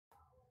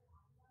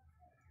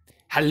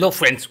Hello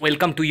friends,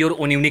 welcome to your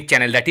own unique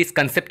channel that is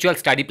conceptual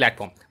study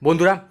platform.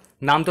 বন্ধুরা,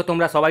 নাম তো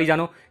তোমরা সবাই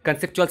জানো,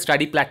 কনসেপচুয়াল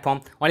স্টাডি প্ল্যাটফর্ম।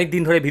 অনেক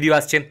দিন ধরে ভিডিও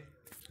আসছে।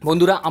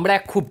 বন্ধুরা, আমরা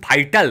এক খুব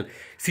ভাইটাল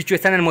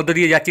সিচুয়েশানের মধ্যে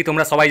দিয়ে যাচ্ছি।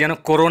 তোমরা সবাই জানো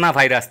করোনা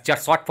ভাইরাস, যার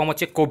শর্ট ফর্ম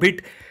হচ্ছে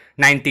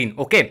কোভিড-19।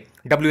 ওকে,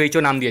 WHO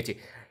নাম দিয়েছে।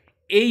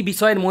 এই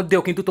বিষয়ের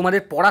মধ্যেও কিন্তু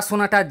তোমাদের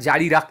পড়াশোনাটা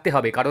জারি রাখতে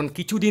হবে, কারণ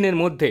কিছু দিনের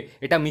মধ্যে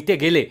এটা মিটে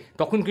গেলে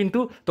তখন কিন্তু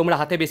তোমরা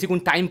হাতে বেশিক্ষণ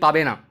টাইম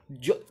পাবে না।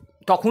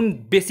 তখন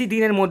বেশি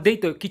দিনের মধ্যেই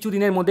তো কিছু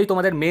দিনের মধ্যেই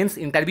তোমাদের মেন্স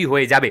ইন্টারভিউ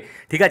হয়ে যাবে,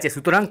 ঠিক আছে?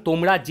 সুতরাং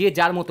তোমরা যে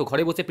যার মতো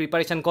ঘরে বসে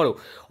প্রিপারেশান করো।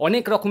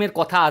 অনেক রকমের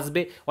কথা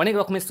আসবে, অনেক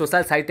রকমের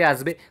সোশ্যাল সাইটে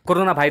আসবে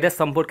করোনা ভাইরাস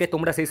সম্পর্কে।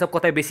 তোমরা সেই সব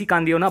কথায় বেশি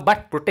কান দিও না, বাট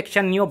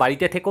প্রোটেকশান নিও,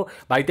 বাড়িতে থেকো,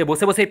 বাড়িতে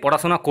বসে বসেই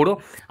পড়াশোনা করো।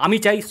 আমি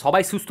চাই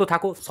সবাই সুস্থ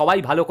থাকো, সবাই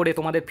ভালো করে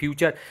তোমাদের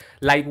ফিউচার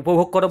লাইফ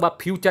উপভোগ করো বা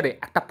ফিউচারে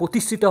একটা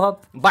প্রতিষ্ঠিত হও,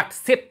 বাট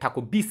সেফ থাকো,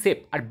 be safe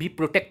R B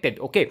protected.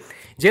 ওকে,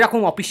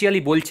 যেরকম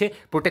অফিসিয়ালি বলছে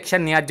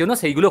প্রোটেকশান নেওয়ার জন্য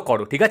সেইগুলো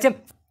করো, ঠিক আছে?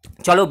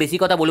 চলো, বেশি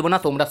কথা বলবো না।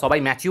 তোমরা সবাই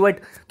ম্যাচিওর্ড,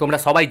 তোমরা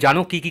সবাই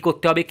জানো কী কী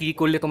করতে হবে, কী কী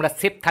করলে তোমরা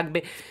সেফ থাকবে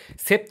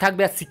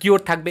আর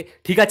সিকিওর থাকবে,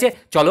 ঠিক আছে?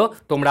 চলো,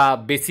 তোমরা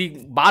বেশি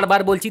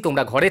বারবার বলছি,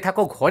 তোমরা ঘরে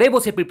থাকো, ঘরে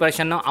বসে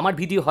প্রিপারেশান নাও। আমার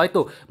ভিডিও হয়তো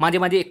মাঝে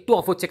মাঝে একটু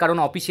অফ হচ্ছে, কারণ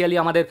অফিসিয়ালি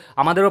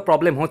আমাদেরও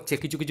প্রবলেম হচ্ছে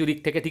কিছু কিছু দিক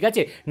থেকে, ঠিক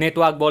আছে?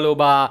 নেটওয়ার্ক বলো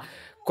বা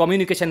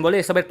কমিউনিকেশন বলে,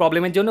 এসবের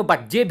প্রবলেমের জন্য।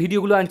 বাট যে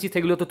ভিডিওগুলো আনছি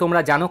সেগুলো তো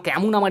তোমরা জানো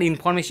কেমন আমার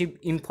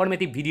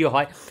ইনফরমেটিভ ভিডিও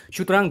হয়।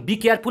 সুতরাং বি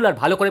কেয়ারফুল আর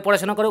ভালো করে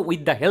পড়াশোনা করো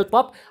উইথ দ্য হেল্প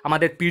অফ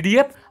আমাদের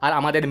PDF আর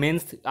আমাদের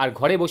মেন্স, আর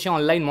ঘরে বসে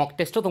অনলাইন মক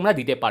টেস্টও তোমরা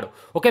দিতে পারো।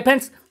 ওকে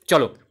ফ্রেন্ডস,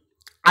 চলো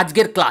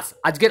আজকের ক্লাস,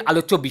 আজকের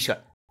আলোচ্য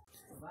বিষয়।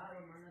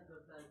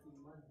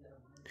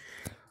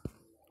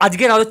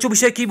 আজকের আলোচ্য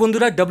বিষয় কি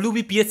বন্ধুরা?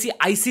 WBPSC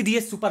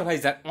ICDS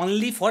supervisor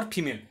only for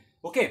female.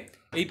 ওকে,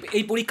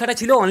 এই পরীক্ষাটা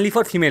ছিল অনলি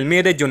ফর ফিমেল,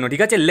 মেয়েদের জন্য,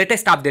 ঠিক আছে?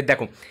 লেটেস্ট আপডেট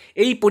দেখো।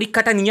 এই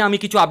পরীক্ষাটা নিয়ে আমি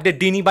কিছু আপডেট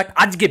দিইনি, বাট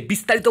আজকে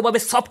বিস্তারিতভাবে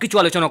সব কিছু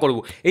আলোচনা করব।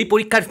 এই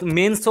পরীক্ষার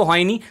মেন্সও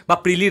হয়নি বা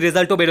প্রিলি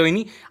রেজাল্টও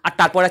বেরোয়নি, আর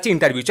তারপর আছে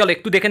ইন্টারভিউ। চলো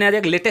একটু দেখে নেওয়া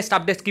যাক লেটেস্ট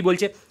আপডেট কী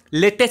বলছে।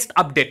 Latest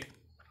update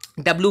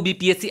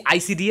WBPSC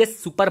ICDS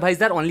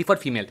supervisor only for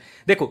female.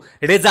 দেখো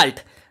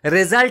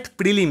রেজাল্ট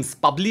প্রিলিমস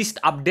পাবলিশড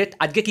আপডেট।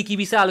 আজকে কী কী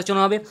বিষয়ে আলোচনা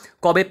হবে,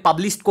 কবে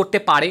পাবলিশ করতে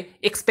পারে,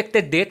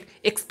 expected date,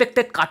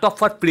 expected cut off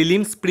for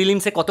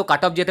প্রিলিমসে কত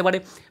কাট অফ যেতে পারে,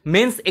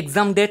 মেন্স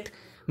এক্সাম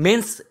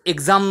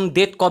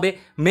ডেট কবে,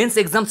 men's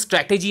exam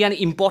strategy and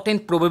important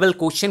probable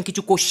question,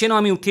 কিছু কোশ্চেনও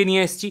আমি উঠিয়ে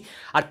নিয়ে এসেছি,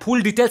 আর full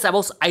details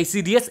about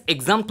ICDS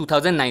exam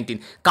 2019,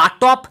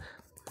 cut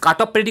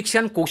off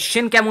prediction,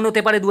 question কেমন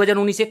হতে পারে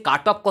 2019-এ,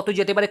 কাট অফ কত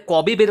যেতে পারে,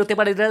 কবে বেরোতে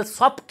পারে,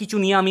 সব কিছু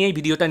নিয়ে আমি এই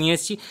ভিডিওটা নিয়ে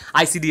এসেছি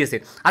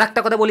ICDS-এর। আর একটা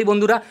কথা বলি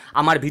বন্ধুরা,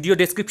 আমার ভিডিও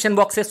ডেসক্রিপশন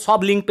বক্সে সব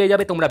লিঙ্ক পেয়ে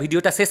যাবে, তোমরা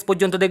ভিডিওটা শেষ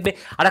পর্যন্ত দেখবে।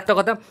 আর একটা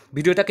কথা,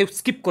 ভিডিওটা কেউ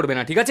স্কিপ করবে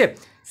না, ঠিক আছে?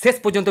 শেষ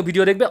পর্যন্ত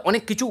ভিডিও দেখবে,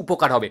 অনেক কিছু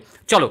উপকার হবে।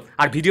 চলো,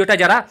 আর ভিডিওটা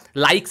যারা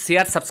লাইক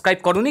শেয়ার সাবস্ক্রাইব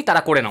করোনি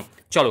তারা করে নাও।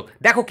 চলো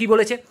দেখো কি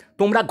বলেছে।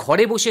 তোমরা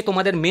ঘরে বসে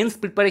তোমাদের মেন্স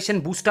প্রিপারেশন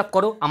বুস্ট আপ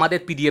করো আমাদের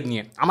PDF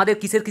নিয়ে। আমাদের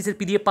কিসের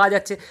PDF পাওয়া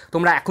যাচ্ছে?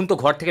 তোমরা এখন তো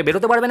ঘর থেকে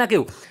বেরোতে পারবে না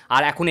কেউ,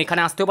 আর এখন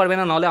এখানে আসতেও পারবে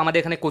না, নাহলে আমাদের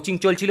এখানে কোচিং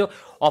চলছিল,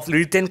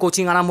 রিটেন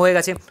কোচিং আরম্ভ হয়ে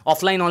গেছে,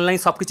 অফলাইন অনলাইন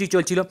সব কিছুই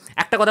চলছিল।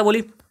 একটা কথা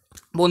বলি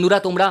বন্ধুরা,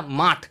 তোমরা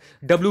মাঠ,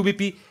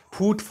 WBP,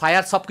 ফুড,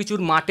 ফায়ার সব কিছুর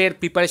মাঠের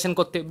প্রিপারেশন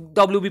করতে,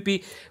 WBP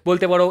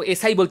বলতে পারো,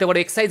 SI বলতে পারো,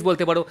 এক্সাইজ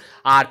বলতে পারো,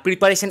 আর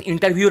প্রিপারেশন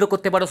ইন্টারভিউরও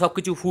করতে পারো। সব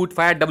কিছু food,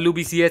 fire,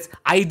 WBCS,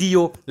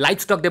 IDO,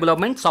 livestock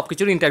development সব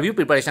কিছুর ইন্টারভিউ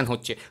প্রিপারেশন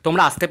হচ্ছে।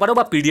 তোমরা আসতে পারো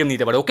বা PDF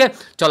নিতে পারো। ওকে,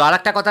 চলো, আর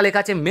একটা কথা লেখা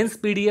আছে, মেন্স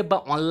PDF বা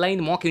online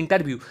mock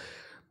interview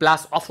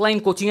plus offline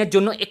কোচিংয়ের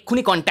জন্য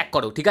এক্ষুনি কন্ট্যাক্ট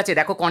করো, ঠিক আছে?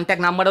 দেখো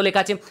কন্ট্যাক্ট নাম্বারও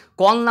লেখা আছে,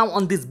 call now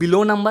on this below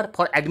number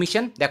for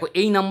admission. দেখো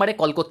এই নাম্বারে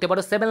কল করতে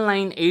পারো,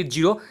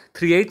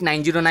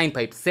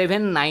 7980389095,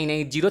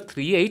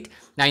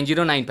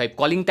 7980389095।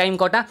 কলিং টাইম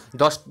কটা?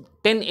 10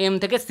 AM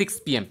থেকে 6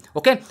 PM।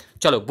 ওকে,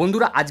 চলো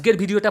বন্ধুরা, আজকের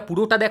ভিডিওটা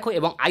পুরোটা দেখো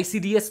এবং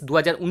ICDS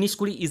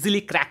 2019-20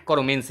 ইজিলি ক্র্যাক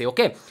করো মেন্সে।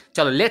 ওকে,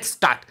 চলো লেটস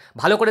স্টার্ট।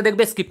 ভালো করে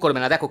দেখবে, স্কিপ করবে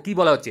না। দেখো কি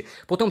বলা হচ্ছে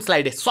প্রথম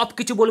স্লাইডে, সব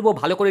কিছু বলবো,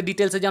 ভালো করে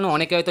ডিটেলসে জানো।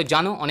 অনেকে হয়তো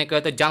জানো, অনেকে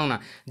হয়তো জানো না।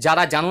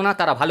 যারা জানো না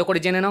তারা ভালো করে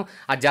জেনে নাও,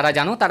 আর যারা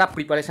জানো তারা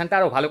প্রিপারেশানটা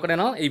আরও ভালো করে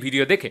নাও এই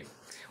ভিডিও দেখে।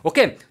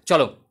 ওকে,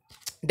 চলো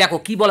দেখো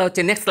কি বলা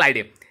হচ্ছে নেক্সট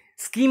স্লাইডে।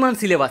 Scheme and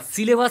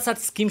syllabus R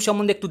scheme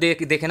সম্বন্ধে একটু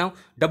দেখে নাও।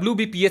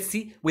 WBPSC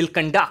will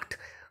conduct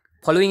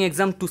following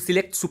exam to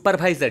select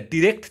supervisor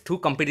direct through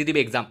competitive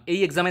exam. এই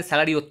এক্সামের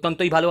স্যালারি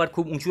অত্যন্তই ভালো আর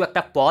খুব উঁচু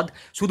একটা পদ,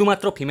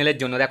 শুধুমাত্র ফিমেলের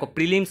জন্য। দেখো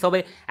প্রিলিমস হবে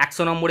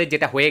 100 নম্বরের,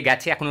 যেটা হয়ে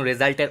গেছে, এখনও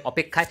রেজাল্টের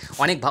অপেক্ষায়।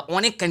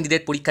 অনেক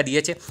ক্যান্ডিডেট পরীক্ষা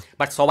দিয়েছে,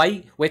 বাট সবাই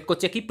ওয়েট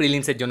করছে কি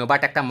প্রিলিমসের জন্য।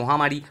 বাট একটা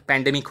মহামারী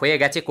প্যান্ডেমিক হয়ে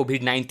গেছে,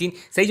 কোভিড-19,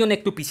 সেই জন্য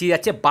একটু পিছিয়ে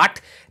যাচ্ছে। বাট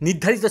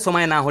নির্ধারিত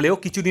সময় না হলেও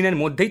কিছু দিনের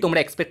মধ্যেই তোমরা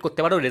এক্সপেক্ট করতে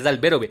পারো রেজাল্ট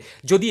বেরোবে,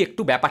 যদি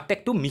একটু ব্যাপারটা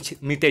একটু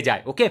মিটে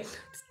যায়। ওকে,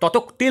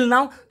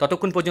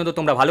 ততক্ষণ পর্যন্ত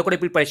তোমরা ভালো করে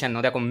প্রিপারেশান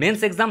নাও। দেখো মেন্স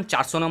এক্সাম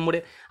 400 নম্বরের,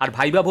 আর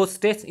ভাইবা ভোজ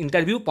টেস্ট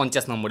ইন্টারভিউ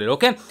 50 নম্বরের।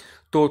 ওকে,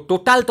 তো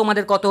টোটাল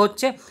তোমাদের কত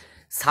হচ্ছে?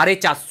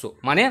 450,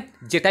 মানে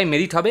যেটাই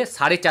মেরিট হবে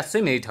 450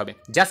 মেরিট হবে।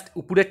 জাস্ট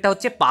উপরেরটা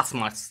হচ্ছে pass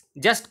marks,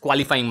 just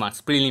qualifying marks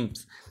prelims.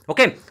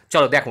 ওকে,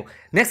 চলো দেখো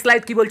নেক্সট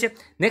স্লাইড কি বলছে।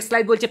 নেক্সট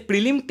স্লাইড বলছে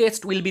প্রিলিম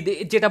টেস্ট উইল বি,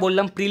 যেটা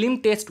বললাম, prelim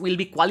test will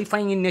be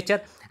qualifying in nature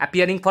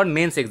appearing for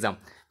men's exam.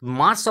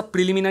 Marks of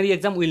preliminary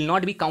exam will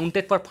not be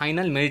counted for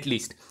final merit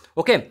list.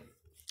 ওকে,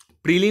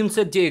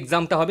 প্রিলিমসের যে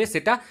এক্সামটা হবে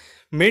সেটা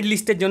made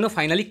লিস্টের জন্য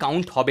ফাইনালি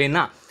কাউন্ট হবে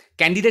না।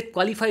 Candidate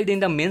qualified in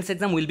the men's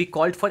exam will be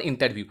called for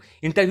interview.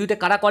 ইন্টারভিউতে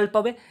কারা কল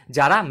পাবে?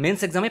 যারা মেন্স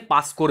এক্সামে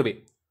পাস করবে।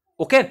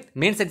 ওকে,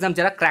 মেন্স এক্সাম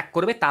যারা ক্র্যাক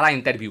করবে তারা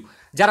ইন্টারভিউ।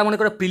 যারা মনে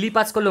করো প্রিলি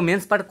পাস করলো,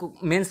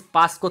 মেন্স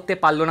পাস করতে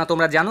পারলো না,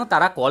 তোমরা জানো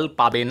তারা কল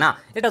পাবে না,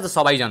 এটা তো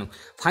সবাই জানো।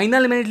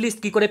 ফাইনাল মেরিট লিস্ট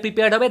কী করে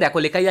প্রিপেয়ার্ড হবে? দেখো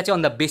লেখাই আছে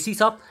on the basis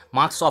of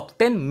marks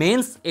obtain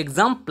men's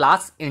exam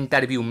plus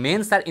interview.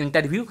 Men's R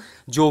interview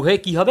যোগ হয়ে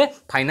কী হবে?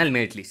 Final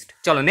merit list.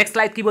 চলো নেক্সট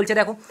স্লাইড কী বলছে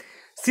দেখো।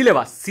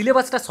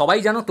 সিলেবাসটা সবাই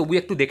জানো, তবু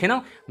একটু দেখে নাও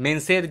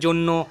মেন্সের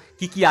জন্য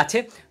কি কি আছে।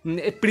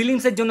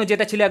 প্রিলিমসের জন্য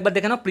যেটা ছিল একবার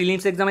দেখে নাও।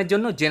 প্রিলিমস এক্সামের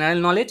জন্য general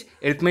knowledge,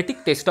 arithmetic,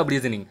 test of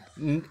reasoning.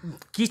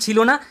 কি ছিল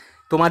না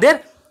তোমাদের?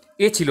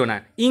 ছিল না,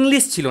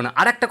 ইংলিশ ছিল না।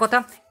 আর একটা কথা,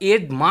 এর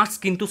মার্কস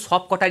কিন্তু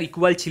সব কটার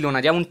ইকুয়াল ছিল না,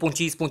 যেমন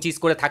 25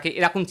 করে থাকে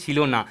এরকম ছিল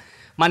না,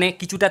 মানে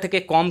কিছুটা থেকে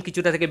কম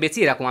কিছুটা থেকে বেশি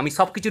এরকম। আমি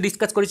সব কিছু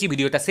ডিসকাস করেছি,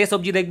 ভিডিওটা শেষ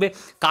অবধি দেখবে।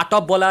 কাট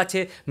অফ বলা আছে,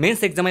 মেন্স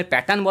এক্সামের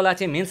প্যাটার্ন বলা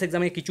আছে, মেন্স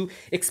এক্সামের কিছু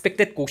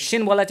এক্সপেক্টেড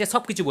কোশ্চেন বলা আছে,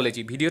 সব কিছু বলেছি।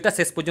 ভিডিওটা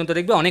শেষ পর্যন্ত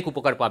দেখবে, অনেক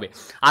উপকার পাবে।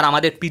 আর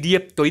আমাদের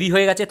পিডিএফ তৈরি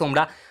হয়ে গেছে,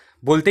 তোমরা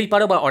বলতেই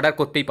পারো বা অর্ডার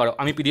করতেই পারো,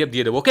 আমি পিডিএফ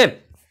দিয়ে দেবো। ওকে,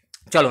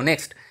 চলো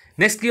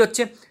নেক্সট কী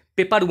হচ্ছে?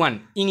 Paper 1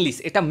 English.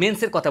 এটা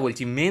মেন্সের কথা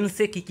বলছি।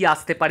 মেন্সে কী কী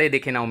আসতে পারে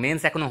দেখে নাও।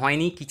 মেন্স এখনও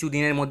হয়নি, কিছু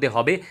দিনের মধ্যে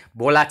হবে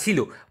বলা ছিল,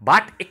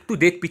 বাট একটু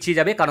ডেট পিছিয়ে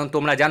যাবে, কারণ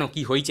তোমরা জানো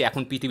কি হয়েছে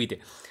এখন পৃথিবীতে,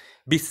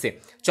 বিশ্বে।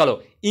 চলো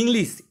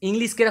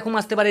ইংলিশ কীরকম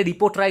আসতে পারে?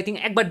 রিপোর্ট রাইটিং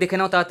একবার দেখে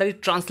নাও তাড়াতাড়ি।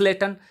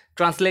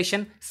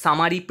 Translation,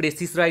 summary,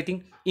 precis writing.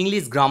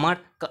 English grammar,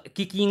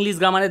 কী ইংলিশ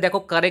গ্রামারে দেখো?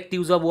 Correct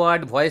use of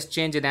word, voice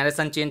change,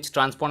 narration change,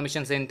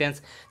 transformation sentence,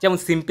 যেমন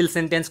সিম্পল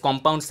সেন্টেন্স,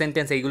 কম্পাউন্ড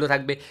সেন্টেন্স, এইগুলো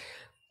থাকবে।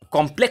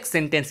 Complex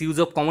sentence, use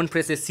of common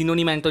phrases,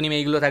 synonym, antonym,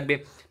 এইগুলো থাকবে।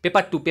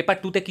 Paper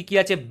 2তে কী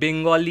আছে?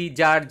 বেঙ্গলি,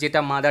 যার যেটা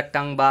mother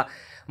tongue বা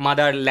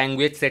মাদার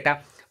ল্যাঙ্গুয়েজ, সেটা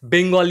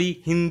বেঙ্গলি,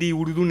 হিন্দি,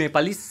 উর্দু,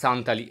 নেপালি,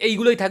 সাঁওতালি,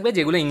 এইগুলোই থাকবে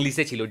যেগুলো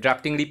ইংলিশে ছিল।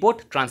 Drafting report,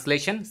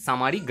 translation,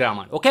 summary,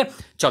 grammar. ওকে,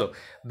 চলো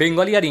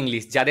বেঙ্গলি আর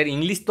ইংলিশ, যাদের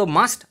ইংলিশ তো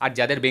মাস্ট, আর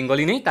যাদের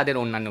বেঙ্গলি নেই তাদের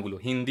অন্যান্যগুলো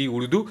হিন্দি,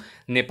 উর্দু,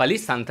 নেপালি,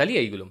 সাঁওতালি,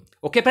 এইগুলো।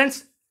 ওকে ফ্রেন্ডস,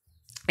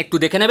 একটু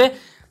দেখে নেবে,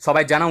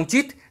 সবাই জানা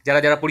উচিত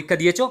যারা পরীক্ষা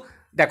দিয়েছো।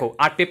 দেখো,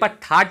 আর পেপার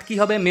 3 কী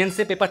হবে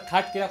মেন্সে? পেপার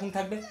 3 কীরকম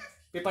থাকবে?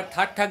 পেপার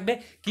 3 থাকবে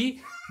কি?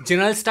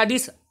 জেনারেল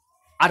স্টাডিজ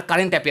আর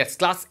current affairs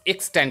class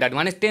x standard,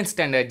 মানে 10th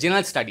স্ট্যান্ডার্ড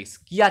জেনারেল স্টাডিজ।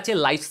 কী আছে?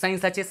 লাইফ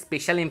সায়েন্স আছে,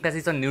 special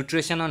emphasis on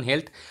nutrition on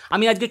health.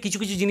 আমি আজকে কিছু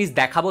জিনিস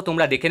দেখাবো,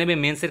 তোমরা দেখে নেবে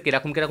মেন্সের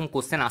কীরকম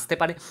কোশ্চেন আসতে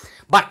পারে।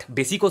 বাট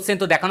বেশি কোশ্চেন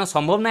তো দেখানো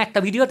সম্ভব না একটা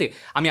ভিডিওতে,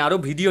 আমি আরও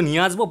ভিডিও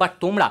নিয়ে আসবো। বাট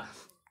তোমরা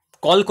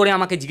কল করে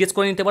আমাকে জিজ্ঞেস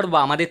করে নিতে পারো, বা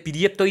আমাদের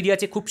পিডিএফ তৈরি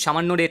আছে খুব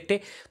সামান্য রেটে,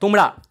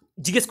 তোমরা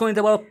জিজ্ঞেস করে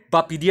নিতে পারো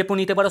বা পিডিএফও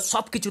নিতে পারো,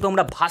 সব কিছু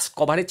তোমরা ভাস্ট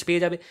কভারেজ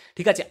পেয়ে যাবে।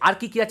 ঠিক আছে, আর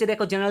কি আছে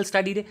দেখো general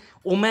স্টাডিতে?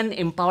 Woman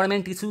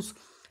empowerment issues,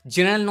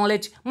 general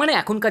knowledge, মানে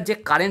এখনকার যে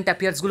কারেন্ট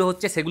অ্যাফেয়ার্সগুলো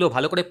হচ্ছে সেগুলো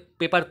ভালো করে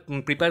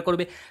প্রিপেয়ার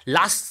করবে।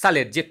 লাস্ট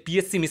সালের যে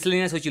পিএসসি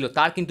মিসলেনিয়াস হয়েছিল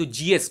তার কিন্তু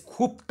জিএস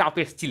খুব টাফ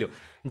এসেছিল,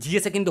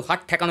 জিএসে কিন্তু হাত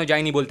ঠেকানো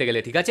যায়নি বলতে গেলে।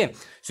 ঠিক আছে,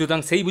 সুতরাং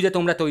সেই বুঝে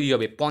তোমরা তৈরি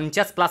হবে।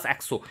 50 +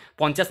 100,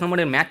 50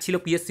 নম্বরের ম্যাথ ছিল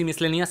পিএসসি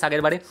মিসলেনিয়াস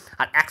আগের বারে,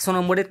 আর 100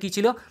 নম্বরের কী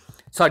ছিল?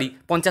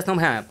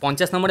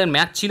 50 নম্বরের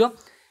ম্যাথ ছিল,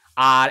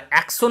 আর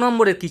 100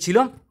 নম্বরের কী ছিল?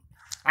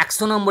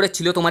 100 নম্বরের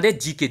ছিল তোমাদের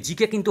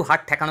জিকে কিন্তু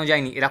হাত ঠেকানো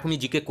যায়নি, এরকমই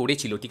জিকে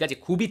করেছিল। ঠিক আছে,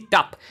 খুবই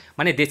টাফ,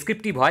 মানে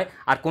ডেসক্রিপটিভ হয়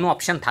আর কোনো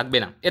অপশান থাকবে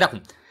না এরকম।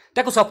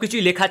 দেখো সব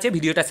কিছুই লেখা আছে,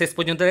 ভিডিওটা শেষ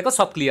পর্যন্ত দেখো,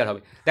 সব ক্লিয়ার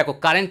হবে। দেখো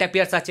কারেন্ট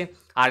অ্যাফেয়ার্স আছে,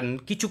 আর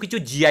কিছু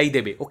জিআই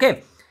দেবে। ওকে,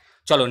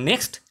 চলো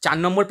নেক্সট 4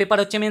 নম্বর পেপার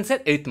হচ্ছে মেন্সের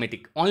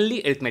অ্যারিথমেটিক, অনলি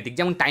অ্যারিথমেটিক,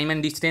 যেমন time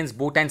and distance,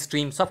 boat and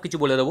stream, সব কিছু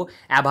বলে দেবো।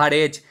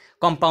 Average,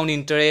 compound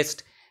interest,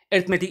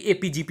 arithmetic,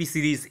 এপিজিপি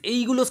series,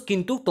 এইগুলো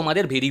কিন্তু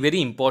তোমাদের ভেরি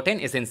ইম্পর্টেন্ট,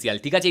 এসেন্সিয়াল।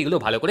 ঠিক আছে, এগুলো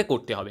ভালো করে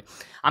করতে হবে।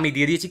 আমি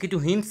দিয়ে দিয়েছি কিছু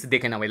হিন্টস,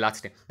 দেখে নাও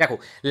লাস্টে। দেখো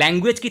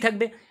ল্যাঙ্গুয়েজ কী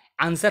থাকবে?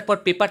 Answer for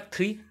paper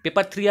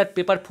 3 R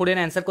paper 4-এর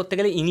answer করতে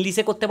গেলে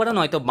ইংলিশে করতে পারো,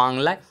 নয়তো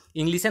বাংলায়,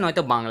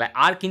 নয়তো বাংলায়,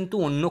 আর কিন্তু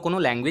অন্য কোনো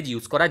ল্যাঙ্গুয়েজ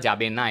ইউজ করা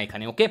যাবে না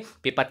এখানে। ওকে,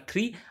 পেপার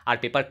 3 আর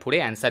পেপার 4-এ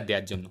অ্যান্সার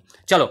দেওয়ার জন্য।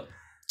 চলো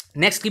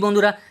নেক্সট কি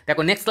বন্ধুরা,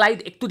 দেখো নেক্সট স্লাইড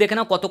একটু দেখে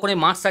নাও কত করে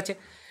মার্কস আছে।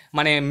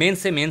 মানে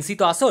মেন্সই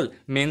তো আসল,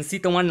 মেন্সই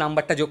তোমার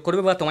নাম্বারটা যোগ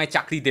করবে বা তোমায়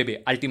চাকরি দেবে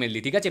আলটিমেটলি।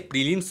 ঠিক আছে,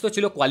 প্রিলিমস তো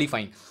ছিল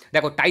কোয়ালিফাইং।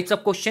 দেখো types of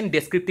question,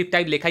 descriptive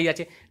type লেখাই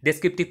আছে।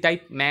 Descriptive type,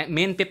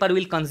 main paper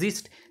will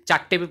consist,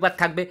 4টে paper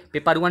থাকবে,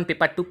 পেপার 1,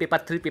 পেপার 2, পেপার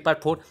 3, পেপার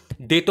 4।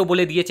 ডেটও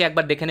বলে দিয়েছে,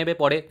 একবার দেখে নেবে,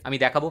 পরে আমি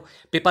দেখাবো।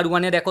 পেপার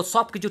 1-এ দেখো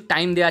সব কিছু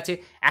টাইম দেওয়া আছে,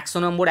 100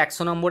 নম্বর,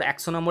 100 নম্বর,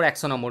 100 নম্বর,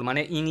 100 নম্বর,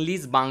 মানে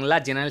ইংলিশ, বাংলা,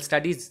 জেনারেল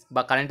স্টাডিজ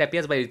বা কারেন্ট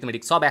অ্যাফেয়ার্স বা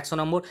অ্যারিথমেটিক সব 100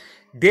 নম্বর।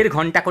 1.5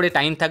 ঘন্টা করে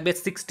টাইম থাকবে,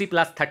 60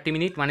 + 30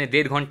 মিনিট, মানে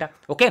 1.5 ঘন্টা।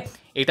 ওকে,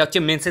 এটা হচ্ছে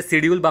মেন্সের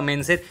শিডিউল বা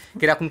মেন্সের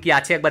কীরকম কী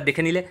আছে একবার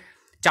দেখে নিলে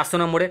 400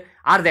 নম্বরের।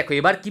 আর দেখো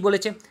এবার কি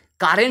বলেছে?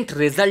 কারেন্ট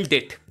রেজাল্ট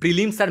ডেট,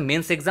 প্রিলিমস আর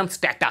মেন্স এক্সাম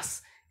স্ট্যাটাস।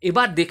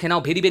 এবার দেখে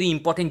নাও, ভেরি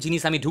ইম্পর্টেন্ট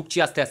জিনিস, আমি ঢুকছি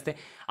আস্তে আস্তে।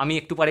 আমি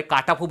একটু পরে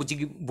কাট অফও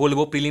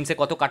বলবো, প্রিলিমসে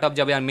কত কাট অফ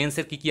যাবে আর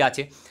মেন্সের কী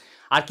আছে।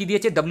 আর কি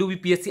দিয়েছে?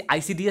 WBPSC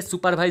ICDS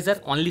supervisor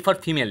only for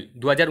female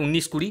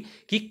 2019-20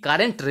 কি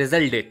current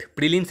result date,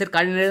 প্রিলিমসের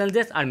current result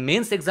date আর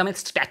মেন্স এক্সামের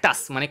স্ট্যাটাস,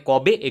 মানে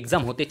কবে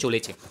এক্সাম হতে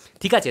চলেছে।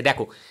 ঠিক আছে,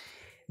 দেখো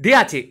দেয়া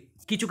আছে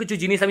কিছু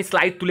জিনিস, আমি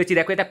স্লাইড তুলেছি।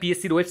 দেখো এটা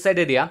পিএসসির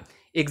ওয়েবসাইটে দেয়া।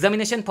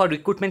 Examination for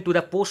recruitment to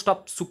the post of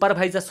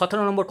supervisor,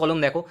 17 নম্বর কলম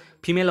দেখো,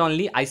 female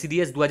only,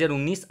 ICDS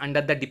 2019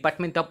 under the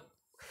department of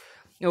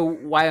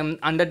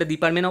under the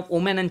department of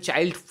women and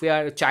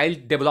child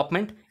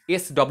development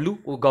SW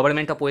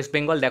government of West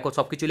Bengal, দেখো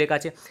সব কিছু লেখা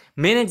আছে।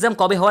 মেন এক্সাম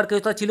কবে হওয়ার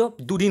কথা ছিল?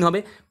 দুদিন হবে,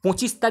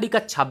 25 তারিখ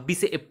আর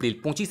 26শে এপ্রিল,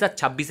 25 আর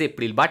 26শে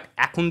এপ্রিল। বাট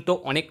এখন তো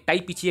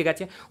অনেকটাই পিছিয়ে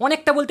গেছে,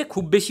 অনেকটা বলতে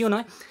খুব বেশিও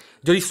নয়।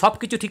 যদি সব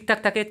কিছু ঠিকঠাক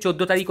থাকে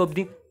 14 তারিখ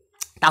অবধি,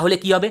 তাহলে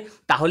কি হবে?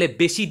 তাহলে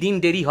বেশি দিন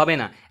দেরি হবে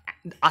না,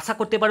 আশা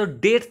করতে পারো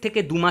 1.5 থেকে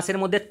 2 মাসের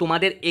মধ্যে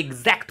তোমাদের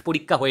এক্স্যাক্ট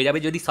পরীক্ষা হয়ে যাবে,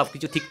 যদি সব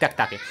কিছু ঠিকঠাক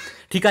থাকে।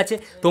 ঠিক আছে,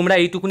 তোমরা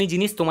এইটুকুনি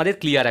জিনিস তোমাদের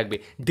ক্লিয়ার রাখবে,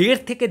 1.5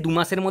 থেকে 2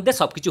 মাসের মধ্যে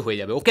সব কিছু হয়ে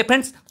যাবে। ওকে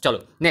ফ্রেন্ডস,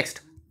 চলো নেক্সট।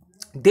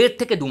 1.5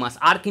 থেকে 2 মাস,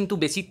 আর কিন্তু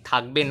বেশি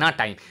থাকবে না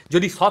টাইম,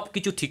 যদি সব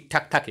কিছু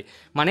ঠিকঠাক থাকে,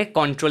 মানে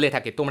কন্ট্রোলে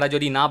থাকে। তোমরা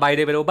যদি না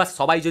বাইরে বেরো বা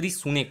সবাই যদি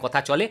শুনে কথা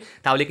চলে,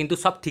 তাহলে কিন্তু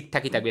সব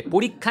ঠিকঠাকই থাকবে।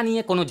 পরীক্ষা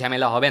নিয়ে কোনো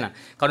ঝামেলা হবে না,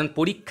 কারণ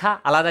পরীক্ষা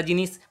আলাদা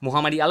জিনিস,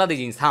 মহামারী আলাদা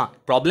জিনিস। হ্যাঁ,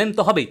 প্রবলেম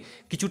তো হবেই,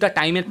 কিছুটা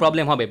টাইমের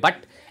প্রবলেম হবে, বাট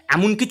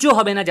এমন কিছু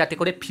হবে না যাতে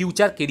করে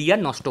ফিউচার কেরিয়ার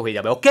নষ্ট হয়ে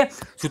যাবে। ওকে,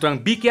 সুতরাং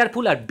be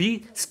careful R B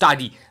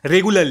study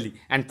regularly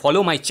and follow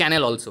my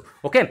channel also.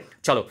 ওকে,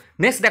 চলো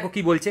নেক্সট দেখো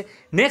কি বলছে।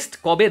 নেক্সট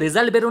কবে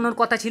রেজাল্ট বেরোনোর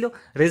কথা ছিল?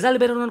 রেজাল্ট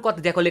বেরোনোর কথা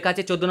দেখো লেখা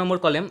আছে 14 নম্বর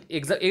কলাম,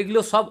 এগুলো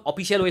সব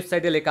অফিসিয়াল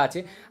ওয়েবসাইটে লেখা আছে,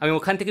 আমি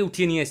ওখান থেকে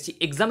উঠিয়ে নিয়ে এসেছি।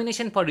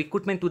 Examination for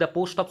recruitment to the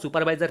post of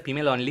supervisor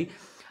female only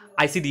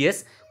ICDS,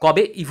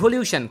 কবে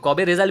ইভলিউশন,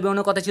 কবে রেজাল্ট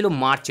বেরোনোর কথা ছিল?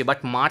 মার্চে। বাট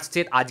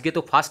মার্চের আজকে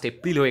তো 1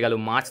 এপ্রিল হয়ে গেল,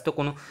 মার্চ তো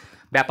কোনো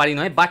ব্যাপারই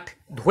নয়। বাট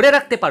ধরে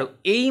রাখতে পারো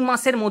এই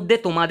মাসের মধ্যে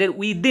তোমাদের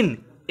উইদিন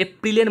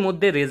এপ্রিলের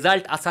মধ্যে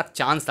রেজাল্ট আসার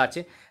চান্স আছে।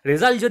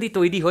 রেজাল্ট যদি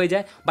তৈরি হয়ে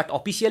যায়, বাট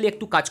অফিসিয়ালি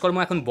একটু কাজকর্ম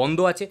এখন বন্ধ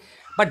আছে,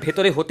 বাট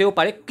ভেতরে হতেও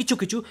পারে কিছু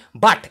কিছু।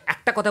 বাট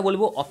একটা কথা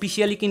বলবো,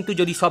 অফিসিয়ালি কিন্তু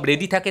যদি সব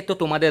রেডি থাকে তো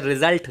তোমাদের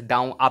রেজাল্ট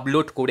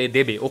আপলোড করে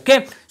দেবে। ওকে,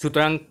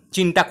 সুতরাং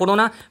চিন্তা করো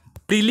না,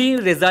 প্রিলি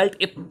রেজাল্ট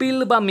এপ্রিল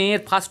বা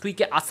মেয়ের 1st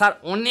উইকে আসার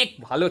অনেক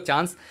ভালো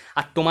চান্স।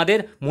 আর তোমাদের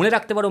মনে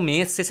রাখতে পারো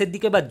মেয়ের শেষের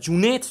দিকে বা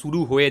জুনে শুরু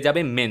হয়ে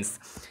যাবে মেন্স,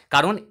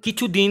 কারণ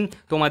কিছু দিন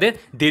তোমাদের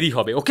দেরি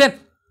হবে। ওকে,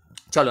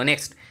 চলো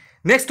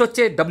নেক্সট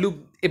হচ্ছে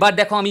এবার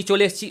দেখো আমি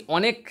চলে এসেছি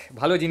অনেক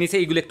ভালো জিনিসে,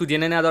 এইগুলো একটু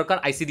জেনে নেওয়া দরকার।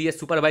 ICDS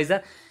সুপারভাইজার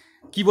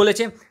কি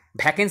বলেছে?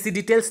 Vacancy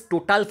details,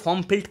 total form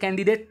field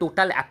candidate,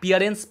 total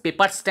appearance,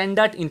 paper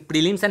standard in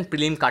prelims and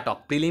prelim cut off.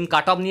 Prelim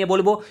cut off নিয়ে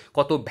বলবো,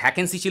 কত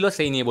ভ্যাকেন্সি ছিল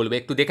সেই নিয়ে বলবো,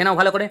 একটু দেখে নাও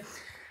ভালো করে।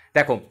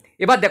 দেখো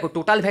এবার দেখো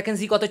টোটাল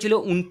ভ্যাকেন্সি কত ছিল?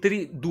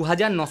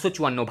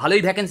 29,954।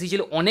 ভালোই ভ্যাকেন্সি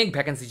ছিল, অনেক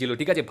ভ্যাকেন্সি ছিল,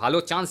 ঠিক আছে, ভালো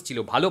চান্স ছিল,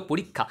 ভালো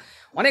পরীক্ষা,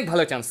 অনেক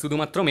ভালো চান্স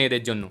শুধুমাত্র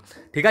মেয়েদের জন্য।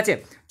 ঠিক আছে,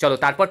 চলো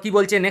তারপর কি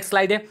বলছে নেক্সট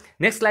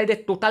স্লাইডে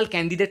টোটাল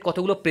ক্যান্ডিডেট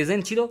কতগুলো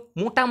প্রেজেন্ট ছিল?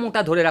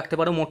 মোটা ধরে রাখতে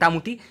পারো,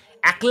 মোটামুটি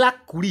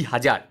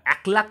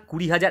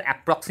 1,20,000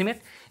 অ্যাপ্রক্সিমেট।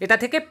 এটা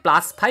থেকে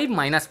 +5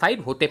 -5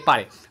 হতে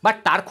পারে, বাট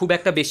তার খুব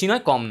একটা বেশি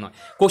নয়, কম নয়।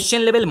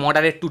 Question level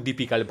moderate two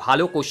difficult,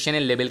 ভালো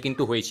কোশ্চেনের লেভেল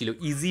কিন্তু হয়েছিল,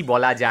 ইজি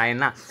বলা যায়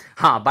না।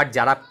 হ্যাঁ, বাট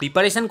যারা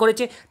প্রিপারেশন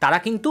করেছে তারা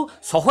কিন্তু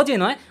সহজে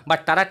নয়, বাট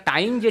তারা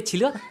টাইম যে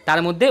ছিল তার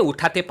মধ্যে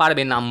উঠাতে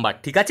পারবে নাম্বার।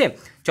 ঠিক আছে,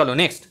 চলো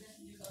নেক্সট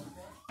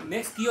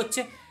কি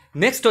হচ্ছে?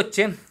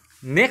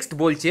 নেক্সট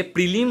বলছে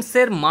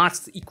প্রিলিমসের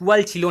মার্কস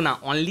ইকুয়াল ছিল না,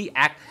 অনলি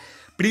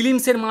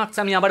প্রিলিমসের মার্কস,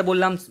 আমি আবার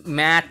বললাম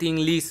ম্যাথ,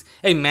 ইংলিশ,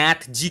 এই ম্যাথ,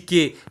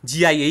 জিকে,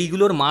 জিআই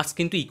এইগুলোর মার্কস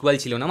কিন্তু ইকুয়াল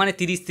ছিল না, মানে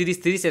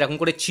 30 এরকম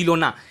করে ছিল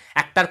না,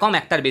 একটার কম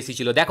একটার বেশি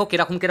ছিল। দেখো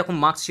কিরকম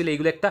মার্কস ছিল,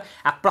 এইগুলো একটা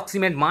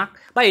অ্যাপ্রক্সিমেট মার্ক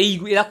বা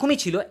এরকমই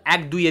ছিল,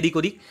 1-2 এদিক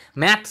ওদিক।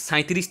 ম্যাথ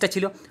 37টা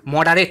ছিল,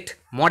 মডারেট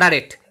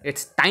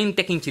ইটস টাইম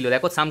টেকিং ছিল,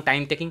 দেখো সাম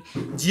টাইম টেকিং।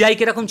 জিআই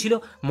কিরকম ছিল?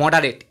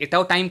 মডারেট,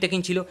 এটাও টাইম টেকিং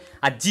ছিল।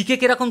 আর জিকে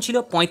কিরকম ছিল?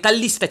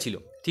 45টা ছিল।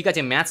 ঠিক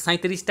আছে, ম্যাথ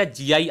 37টা,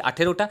 জিআই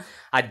 18টা,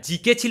 আর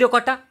জিকে ছিল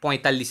কটা?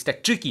 45টা।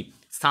 ট্রিকি,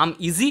 সাম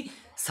ইজি,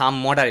 সাম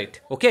মডারেট।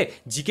 ওকে,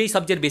 জিকেই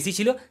সবচেয়ে বেশি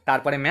ছিল,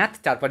 তারপরে ম্যাথ,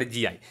 তারপরে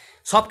জিআই,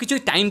 সব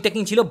কিছুই টাইম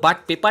টেকিং ছিল, বাট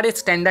পেপারের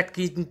স্ট্যান্ডার্ড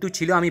কিন্তু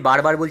ছিল, আমি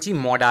বারবার বলছি,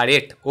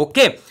 মডারেট।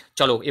 ওকে,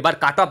 চলো এবার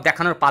কাট অফ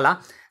দেখানোর পালা।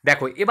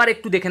 দেখো এবার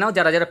একটু দেখে নাও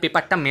যারা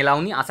পেপারটা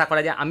মেলাওনি, আশা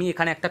করা যায়। আমি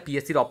এখানে একটা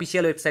PSCর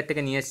অফিসিয়াল ওয়েবসাইট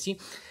থেকে নিয়ে এসেছি,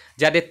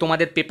 যাদের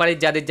তোমাদের পেপারের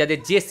যাদের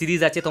যে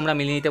সিরিজ আছে তোমরা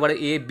মিলিয়ে নিতে পারো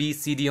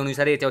ABCD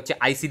অনুসারে। এটা হচ্ছে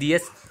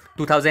ICDS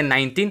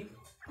 2019,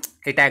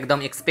 এটা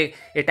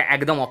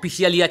একদম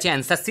অফিসিয়ালি আছে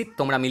অ্যান্সার শিট,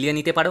 তোমরা মিলিয়ে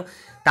নিতে পারো।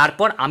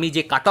 তারপর আমি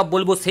যে কাট অফ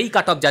বলবো সেই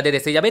কাট অফ যাদের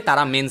এসে যাবে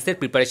তারা মেন্সের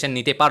প্রিপারেশন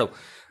নিতে পারো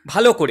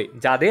ভালো করে,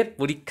 যাদের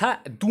পরীক্ষা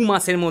 2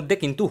 মাসের মধ্যে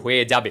কিন্তু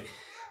হয়ে যাবে।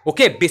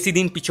 ওকে, বেশি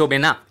দিন পিছোবে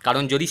না,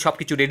 কারণ যদি সব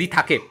কিছু রেডি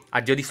থাকে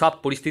আর যদি সব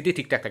পরিস্থিতি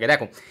ঠিকঠাক থাকে।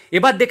 দেখো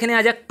এবার দেখে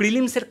নেওয়া যাক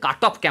প্রিলিমসের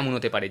কাট অফ কেমন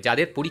হতে পারে,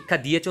 যাদের পরীক্ষা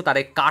দিয়েছো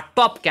তাদের কাট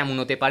অফ কেমন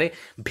হতে পারে।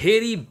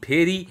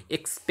 ভেরি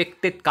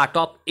এক্সপেক্টেড কাট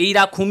অফ,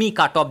 এইরকমই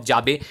কাট অফ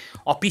যাবে,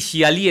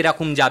 অফিসিয়ালি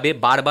এরকম যাবে,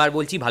 বারবার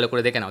বলছি ভালো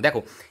করে দেখে নাও। দেখো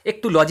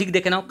একটু লজিক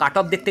দেখে নাও, কাট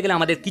অফ দেখতে গেলে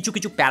আমাদের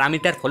কিছু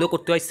প্যারামিটার ফলো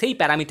করতে হয়, সেই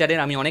প্যারামিটারের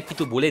আমি অনেক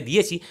কিছু বলে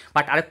দিয়েছি,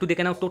 বাট আরেকটু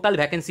দেখে নাও। টোটাল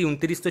ভ্যাকেন্সি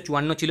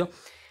 2954 ছিল,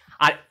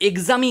 আর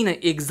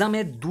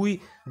এক্সামের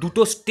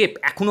দুটো স্টেপ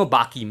এখনও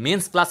বাকি,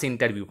 মেন্স প্লাস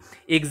ইন্টারভিউ।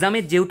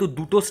 এক্সামের যেহেতু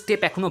 2টো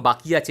স্টেপ এখনও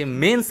বাকি আছে,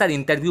 মেন্স আর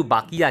ইন্টারভিউ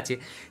বাকি আছে,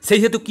 সেই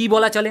হেতু কী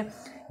বলা চলে,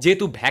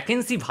 যেহেতু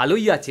ভ্যাকেন্সি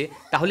ভালোই আছে,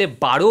 তাহলে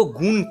 12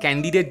 গুণ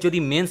ক্যান্ডিডেট যদি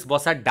মেন্স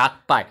বসার ডাক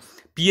পায়,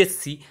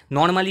 PSC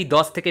নর্মালি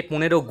 10 থেকে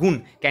 15 গুণ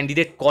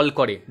ক্যান্ডিডেট কল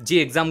করে যে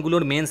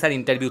এক্সামগুলোর মেন্স আর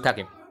ইন্টারভিউ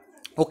থাকে।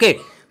 ওকে,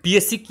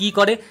 পিএসসি কী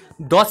করে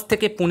 10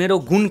 থেকে 15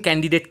 গুণ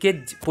ক্যান্ডিডেটকে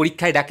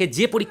পরীক্ষায় ডাকে,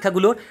 যে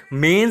পরীক্ষাগুলোর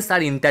মেন্স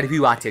আর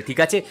ইন্টারভিউ আছে, ঠিক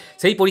আছে,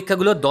 সেই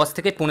পরীক্ষাগুলোর 10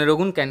 থেকে 15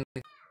 গুণ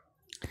ক্যান্ডিডেট।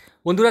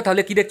 বন্ধুরা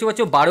তাহলে কি দেখতে পাচ্ছ,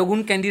 12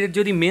 গুণ ক্যান্ডিডেট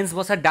যদি মেন্স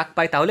বসার ডাক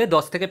পায় তাহলে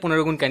 10 থেকে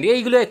 15 গুণ ক্যান্ডিডেট,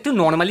 এইগুলো একটু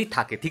নর্মালি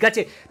থাকে, ঠিক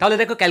আছে। তাহলে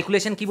দেখো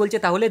ক্যালকুলেশন কি বলছে,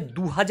 তাহলে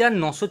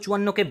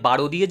 2954কে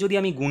 12 দিয়ে যদি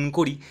আমি গুণ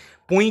করি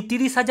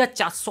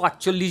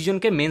 35,448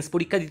 জনকে মেন্স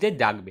পরীক্ষা দিতে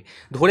ডাকবে।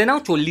 ধরে নাও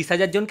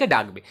 40,000 জনকে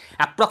ডাকবে,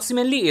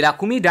 অ্যাপ্রক্সিমেটলি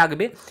এরকমই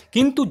ডাকবে,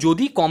 কিন্তু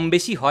যদি কম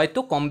বেশি হয় তো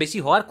কম বেশি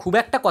হওয়ার খুব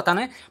একটা কথা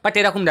নয়, বাট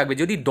এরকম ডাকবে।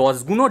 যদি 10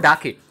 গুণও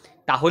ডাকে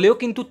তাহলেও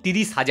কিন্তু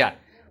 30,000,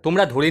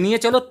 তোমরা ধরে নিয়ে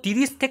চলো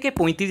 30 থেকে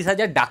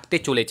 35,000 ডাকতে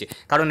চলেছে,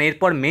 কারণ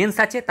এরপর মেন্স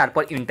আছে,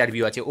 তারপর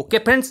ইন্টারভিউ আছে। ওকে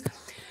ফ্রেন্ডস,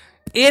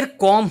 এর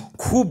কম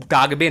খুব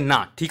ডাকবে না,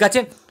 ঠিক আছে।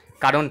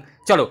 কারণ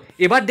চলো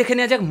এবার দেখে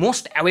নেওয়া যাক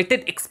most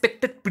awaited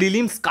expected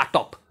prelims cut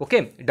off. Okay,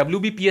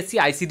 WBPSC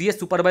ICDS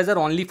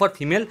supervisor only for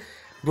female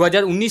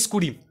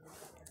 2019-20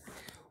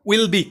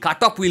 will be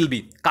cut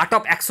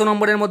off 100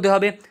 নম্বরের মধ্যে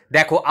হবে।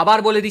 দেখো আবার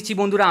বলে দিচ্ছি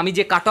বন্ধুরা, আমি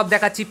যে কাট অফ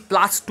দেখাচ্ছি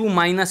 +2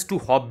 -2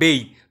 হবেই,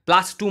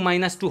 +2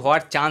 -2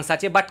 হওয়ার চান্স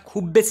আছে, বাট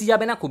খুব বেশি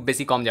যাবে না, খুব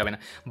বেশি কম যাবে না,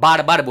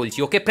 বারবার বলছি।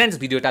 ওকে ফ্রেন্ডস,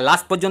 ভিডিওটা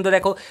লাস্ট পর্যন্ত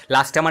দেখো,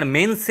 লাস্টে আমার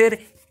মেন্সের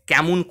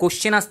কেমন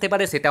কোশ্চেন আসতে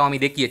পারে সেটাও আমি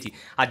দেখিয়েছি।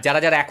 আর যারা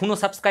যারা এখনও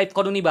সাবস্ক্রাইব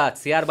করোনি বা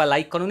শেয়ার বা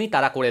লাইক করোনি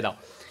তারা করে দাও।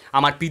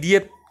 আমার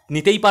PDF